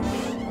think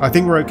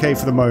we're okay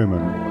for the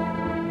moment.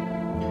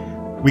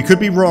 We could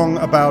be wrong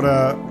about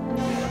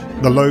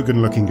the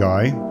Logan-looking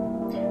guy.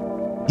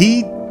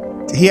 He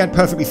had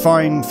perfectly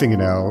fine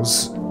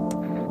fingernails,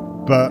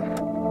 but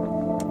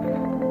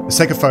let's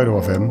take a photo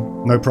of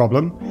him. No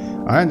problem.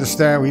 I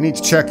understand we need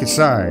to check his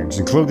signs,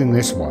 including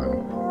this one.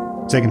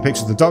 Taking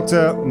pictures of the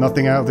doctor,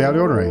 nothing out of the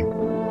ordinary.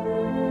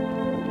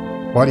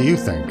 What do you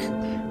think?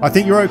 I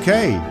think you're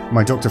okay,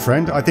 my doctor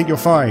friend. I think you're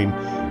fine.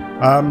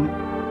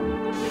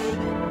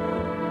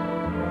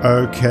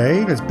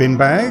 Okay, there's bin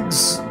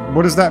bags.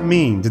 What does that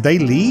mean? Did they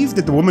leave?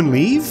 Did the woman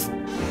leave?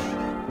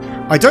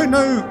 I don't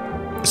know.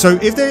 So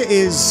if there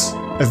is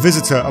a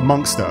visitor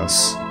amongst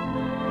us,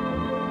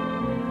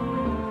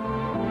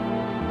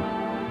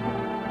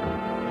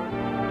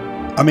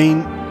 I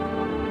mean,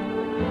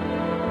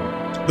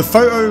 the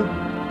photo...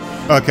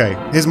 Okay,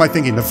 here's my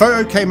thinking. The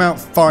photo came out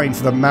fine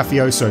for the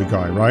mafioso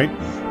guy, right?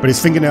 But his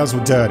fingernails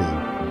were dirty.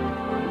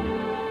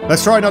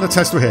 Let's try another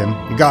test with him.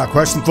 You got a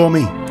question for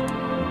me?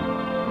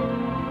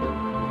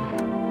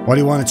 What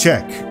do you want to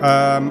check?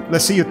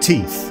 Let's see your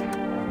teeth.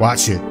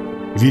 Watch it.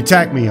 If you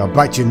attack me, I'll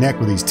bite your neck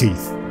with these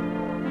teeth.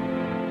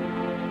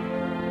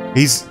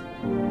 This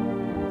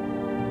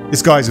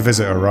guy's a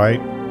visitor, right?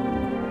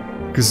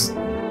 Because...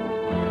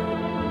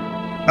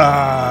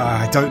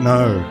 I don't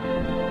know.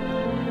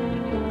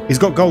 He's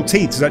got gold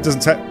teeth, so that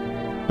doesn't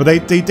but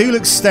they do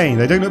look stained.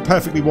 They don't look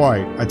perfectly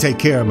white. I take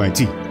care of my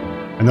teeth.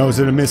 And those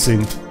that are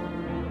missing...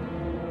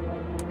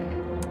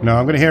 No,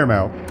 I'm going to hear him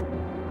out.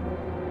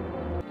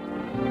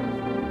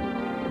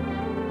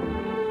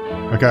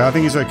 Okay, I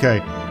think he's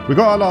okay. We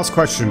got our last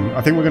question.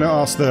 I think we're going to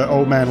ask the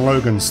old man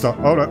Logan stuff.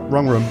 Oh, no,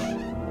 wrong room.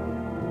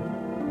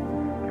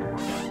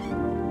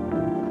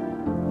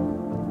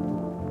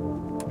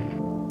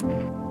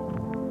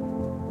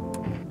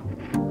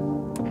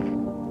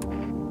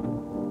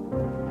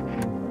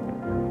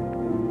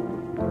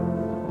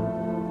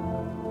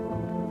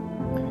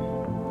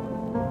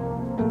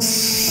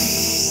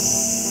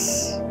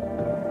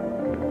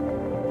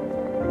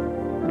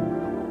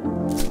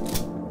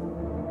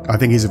 I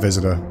think he's a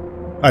visitor.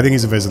 I think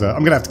he's a visitor.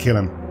 I'm gonna have to kill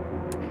him.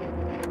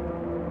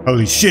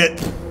 Holy shit!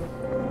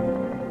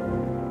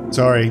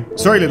 Sorry.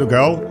 Sorry, little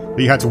girl,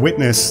 that you had to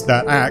witness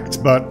that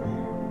act, but...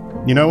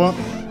 You know what?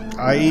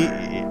 He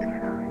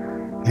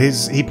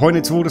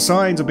pointed to all the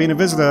signs of being a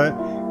visitor.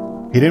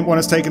 He didn't want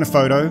us taking a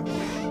photo.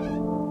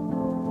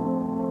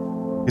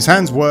 His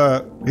hands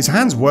were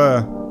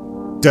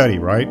dirty,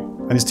 right?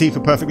 And his teeth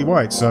were perfectly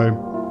white, so...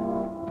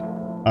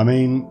 I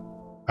mean...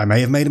 I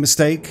may have made a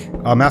mistake.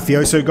 Our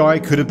mafioso guy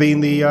could have been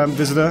the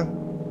visitor.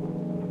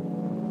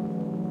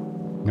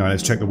 Alright,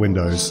 let's check the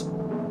windows.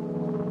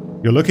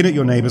 You're looking at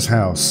your neighbor's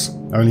house.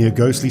 Only a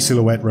ghostly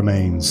silhouette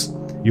remains.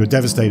 You're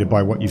devastated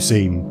by what you've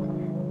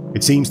seen.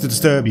 It seems to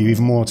disturb you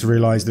even more to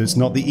realize that it's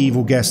not the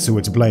evil guests who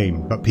are to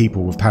blame, but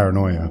people with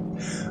paranoia.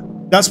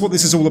 That's what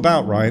this is all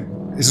about, right?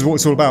 This is what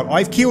it's all about.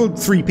 I've killed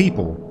 3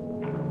 people.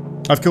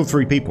 I've killed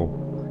 3 people.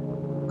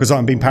 Because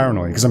I'm being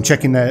paranoid. Because I'm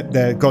checking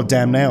their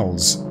goddamn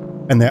nails.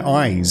 And their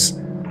eyes.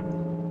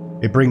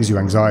 It brings you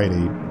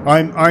anxiety.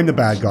 I'm the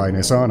bad guy in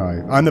this, aren't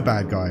I? I'm the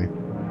bad guy.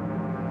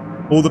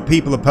 All the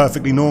people are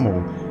perfectly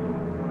normal.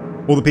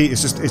 All the people,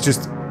 it's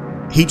just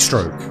heat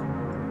stroke.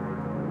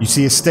 You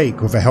see a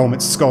stake with a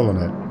helmet's skull on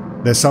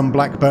it. There's some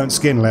black burnt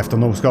skin left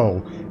on the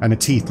skull, and the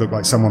teeth look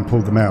like someone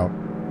pulled them out.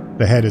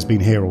 The head has been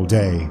here all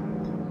day.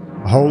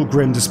 A whole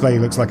grim display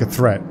looks like a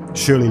threat,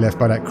 surely left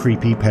by that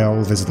creepy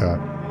pale visitor.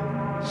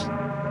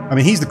 I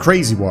mean, he's the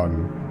crazy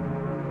one.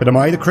 But am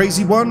I the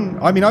crazy one?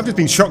 I mean, I've just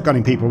been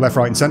shotgunning people left,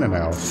 right and centre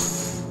now.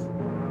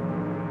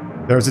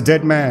 There is a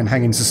dead man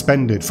hanging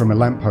suspended from a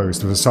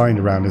lamppost with a sign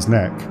around his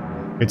neck.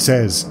 It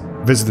says,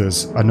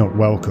 "Visitors are not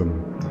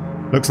welcome."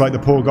 Looks like the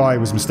poor guy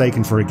was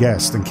mistaken for a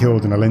guest and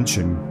killed in a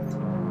lynching.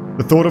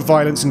 The thought of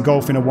violence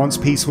engulfing a once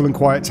peaceful and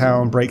quiet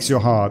town breaks your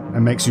heart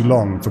and makes you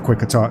long for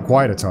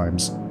quieter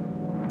times.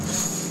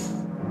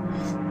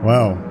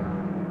 Well,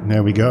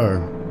 there we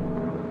go.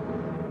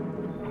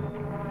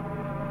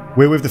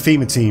 We're with the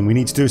FEMA team. We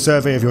need to do a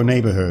survey of your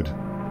neighborhood.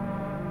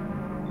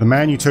 The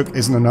man you took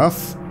isn't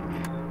enough?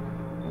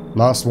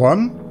 Last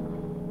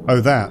one? Oh,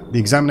 that. The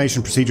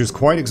examination procedure is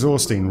quite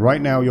exhausting.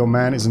 Right now, your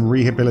man is in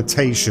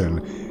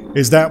rehabilitation.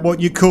 Is that what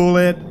you call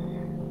it?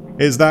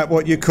 Is that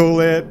what you call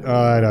it?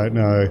 I don't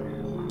know.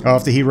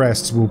 After he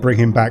rests, we'll bring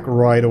him back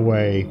right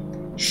away.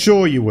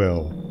 Sure you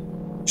will.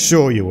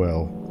 Sure you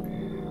will.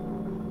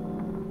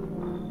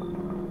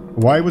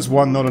 Why was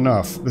 1 not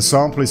enough? The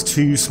sample is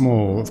too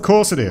small. Of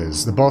course it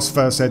is. The boss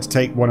first said to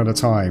take 1 at a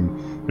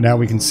time, but now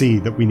we can see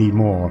that we need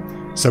more.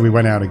 So we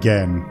went out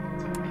again.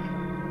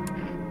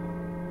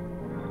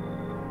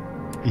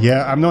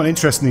 Yeah, I'm not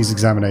interested in these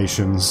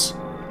examinations.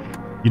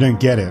 You don't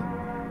get it.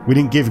 We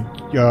didn't give...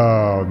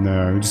 Oh,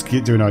 no. We just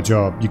keep doing our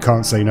job. You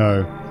can't say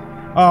no.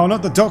 Oh,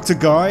 not the doctor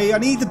guy. I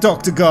need the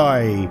doctor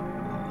guy.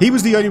 He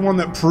was the only one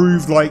that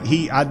proved, like,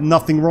 he had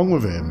nothing wrong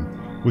with him.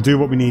 We'll do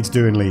what we need to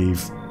do and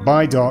leave.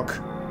 Bye,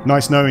 Doc.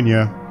 Nice knowing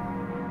you.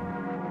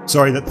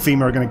 Sorry that the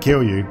FEMA are going to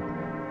kill you.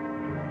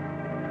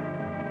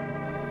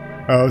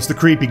 Oh, it's the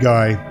creepy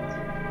guy.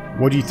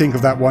 What do you think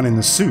of that one in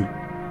the suit?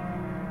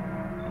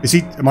 Is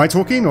he... Am I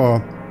talking,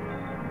 or...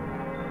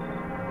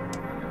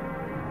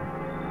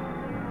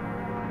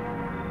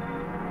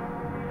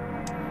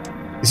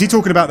 Is he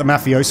talking about the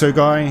mafioso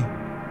guy?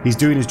 He's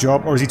doing his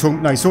job? Or is he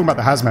talking... No, he's talking about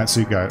the hazmat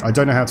suit guy. I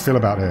don't know how to feel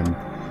about him.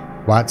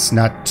 What's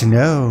not to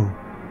know?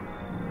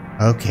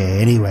 Okay,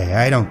 anyway,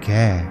 I don't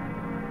care.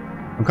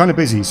 I'm kind of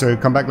busy, so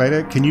come back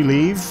later. Can you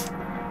leave?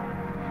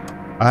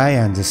 I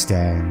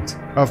understand.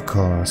 Of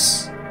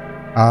course.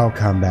 I'll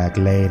come back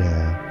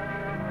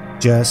later.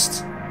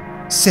 Just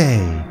say,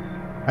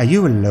 are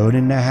you alone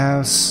in the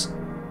house?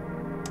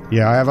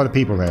 Yeah, I have other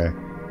people there.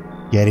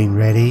 Getting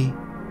ready?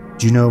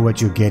 Do you know what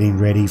you're getting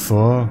ready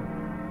for?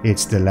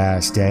 It's the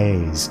last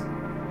days.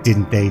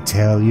 Didn't they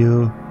tell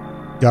you?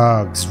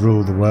 Dogs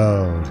rule the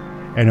world,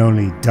 and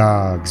only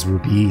dogs will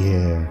be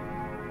here.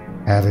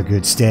 Have a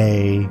good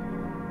stay.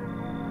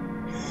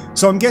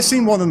 So I'm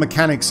guessing one of the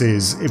mechanics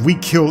is, if we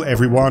kill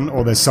everyone,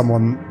 or there's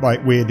someone,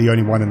 like, we're the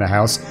only one in the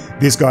house,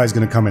 this guy's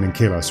gonna come in and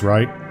kill us,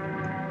 right?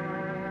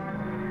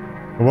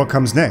 But what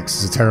comes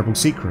next is a terrible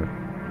secret.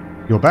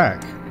 You're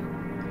back.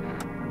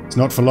 It's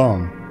not for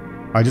long.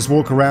 I just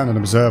walk around and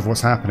observe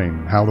what's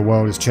happening, how the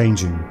world is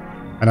changing,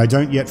 and I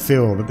don't yet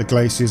feel that the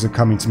glaciers are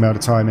coming to melt a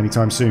time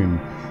anytime soon.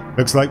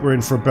 Looks like we're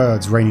in for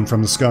birds raining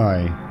from the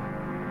sky.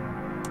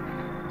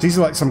 He's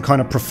like some kind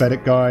of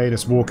prophetic guy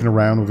that's walking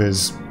around with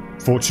his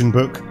fortune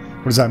book.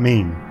 What does that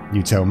mean?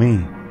 You tell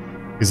me.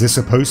 Is this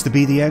supposed to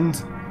be the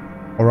end?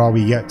 Or are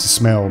we yet to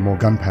smell more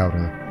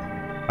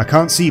gunpowder? I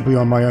can't see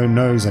beyond my own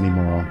nose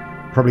anymore.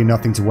 Probably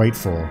nothing to wait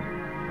for.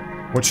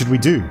 What should we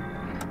do?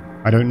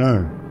 I don't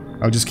know.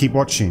 I'll just keep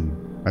watching.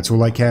 That's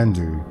all I can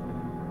do.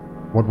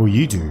 What will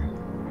you do?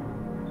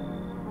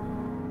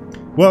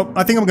 Well,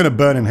 I think I'm going to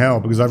burn in hell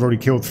because I've already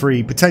killed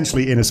 3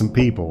 potentially innocent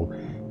people.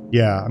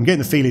 Yeah, I'm getting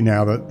the feeling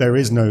now that there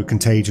is no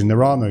contagion,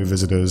 there are no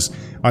visitors.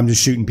 I'm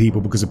just shooting people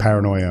because of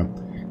paranoia.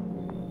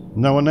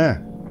 No one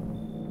there.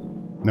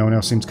 No one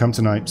else seems to come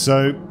tonight.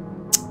 So,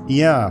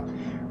 yeah.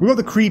 We've got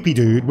the creepy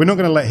dude. We're not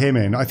going to let him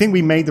in. I think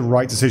we made the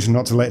right decision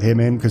not to let him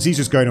in because he's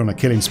just going on a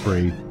killing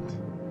spree.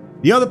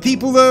 The other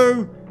people,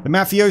 though, the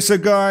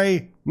mafioso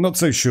guy, not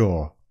so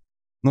sure.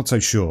 Not so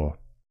sure.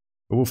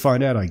 But we'll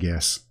find out, I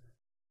guess.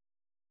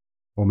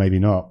 Or maybe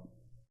not.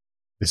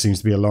 This seems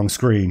to be a long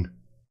screen.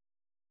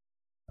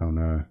 Oh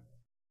no.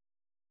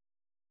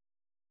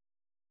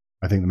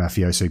 I think the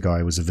mafioso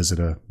guy was a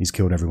visitor. He's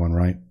killed everyone,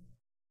 right?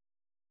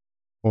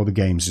 Or the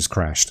game's just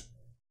crashed.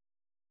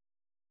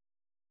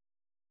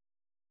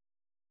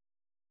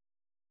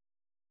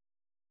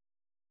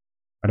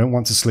 I don't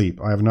want to sleep.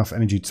 I have enough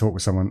energy to talk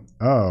with someone.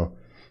 Oh.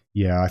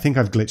 Yeah, I think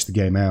I've glitched the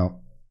game out.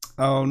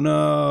 Oh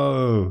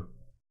no!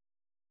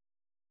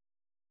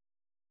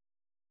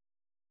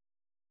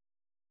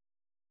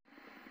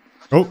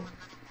 Oh!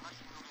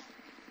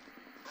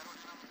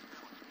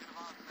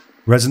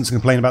 Residents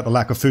complain about the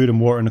lack of food and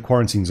water in the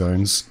quarantine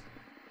zones.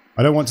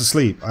 I don't want to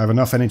sleep. I have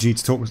enough energy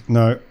to talk with...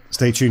 No,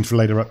 stay tuned for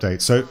later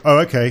updates. So, oh,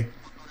 okay.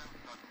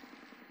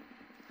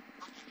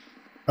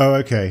 Oh,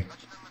 okay.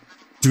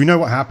 Do we know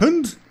what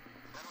happened?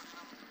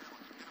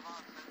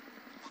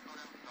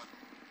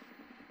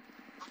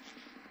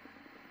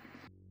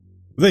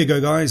 There you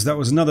go, guys. That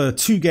was another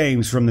 2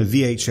 games from the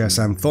VHS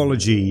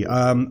Anthology.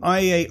 I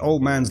ate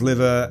old man's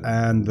liver,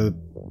 and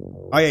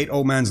I ate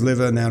old man's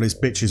liver, now this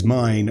bitch is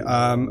mine.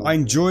 I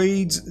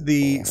enjoyed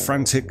the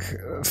frantic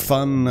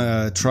fun,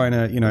 trying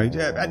to, you know,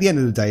 at the end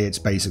of the day, it's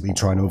basically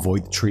trying to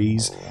avoid the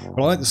trees.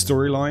 But I like the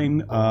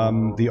storyline.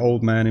 The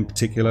old man in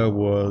particular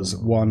was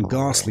one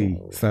ghastly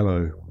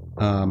fellow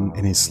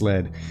in his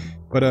sled.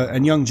 But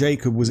and young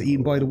Jacob was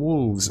eaten by the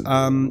wolves.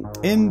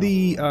 In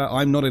the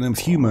I'm not an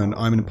inhuman,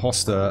 I'm an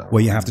imposter,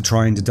 where you have to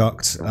try and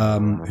deduct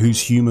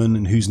who's human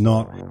and who's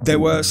not. There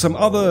were some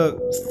other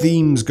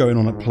themes going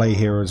on at play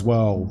here as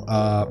well,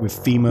 with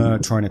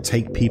FEMA trying to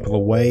take people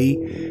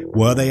away.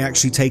 Were they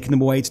actually taking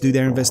them away to do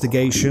their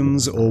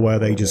investigations, or were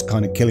they just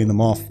kind of killing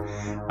them off?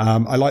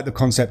 I like the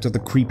concept of the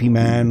creepy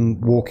man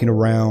walking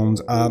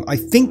around. I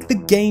think the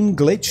game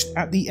glitched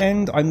at the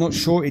end. I'm not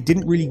sure. It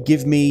didn't really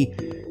give me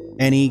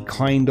any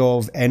kind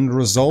of end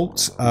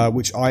result,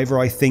 which either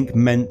I think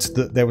meant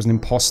that there was an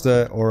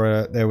imposter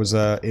or there was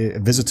a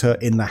visitor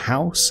in the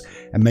house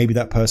and maybe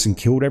that person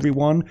killed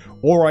everyone,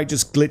 or I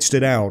just glitched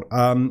it out.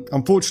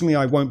 Unfortunately,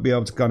 I won't be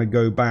able to kind of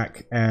go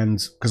back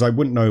and, because I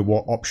wouldn't know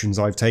what options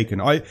I've taken.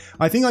 I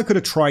think I could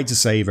have tried to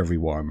save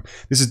everyone.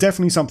 This is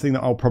definitely something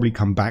that I'll probably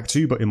come back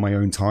to, but in my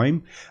own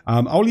time.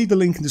 I'll leave the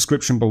link in the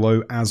description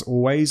below as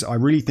always. I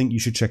really think you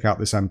should check out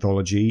this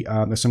anthology.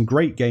 There's some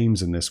great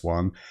games in this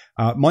one.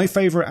 My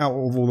favorite out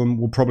of all of them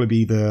will probably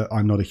be the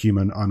I'm not a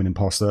human, I'm an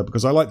imposter,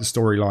 because I like the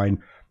storyline.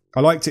 I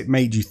liked it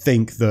made you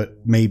think that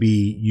maybe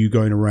you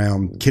going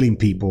around killing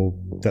people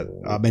that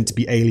are meant to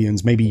be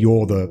aliens, maybe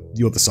you're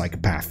the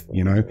psychopath,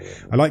 you know?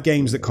 I like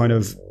games that kind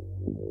of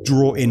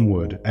draw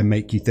inward and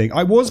make you think.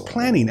 I was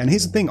planning, and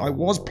here's the thing, I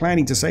was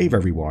planning to save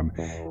everyone.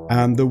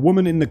 The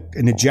woman in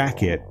the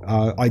jacket,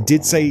 I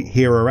did say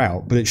hear her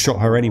out, but it shot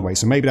her anyway,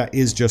 so maybe that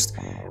is just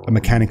a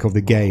mechanic of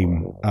the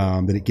game,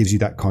 that it gives you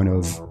that kind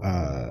of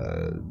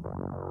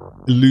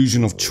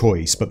illusion of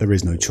choice, but there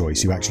is no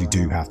choice. You actually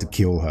do have to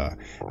kill her,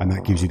 and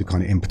that gives you the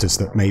kind of impetus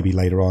that maybe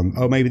later on,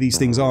 oh, maybe these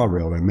things are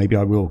real, and maybe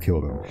I will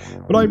kill them.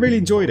 But I really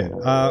enjoyed it.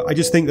 I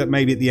just think that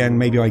maybe at the end,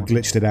 maybe I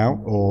glitched it out,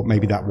 or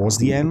maybe that was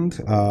the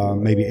end.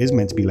 Maybe it is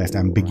meant to be left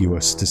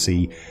ambiguous to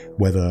see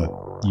whether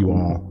you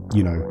are,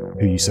 you know,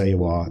 who you say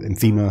you are. And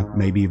FEMA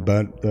maybe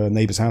burnt the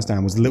neighbor's house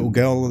down. Was the little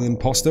girl an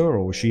imposter,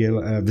 or was she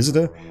a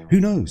visitor? Who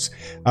knows?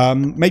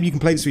 Maybe you can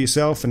play this for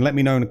yourself and let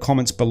me know in the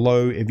comments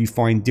below if you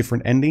find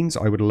different endings.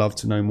 I would love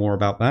to know more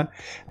about that.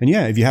 And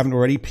yeah, if you haven't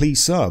already,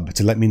 please sub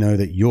to let me know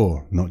that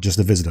you're not just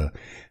a visitor.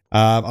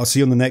 I'll see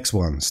you on the next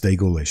one. Stay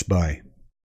ghoulish. Bye.